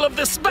in the middle of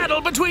this battle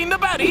between the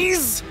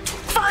baddies?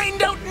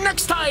 Find out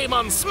next time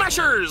on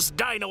Smashers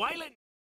Dino Island.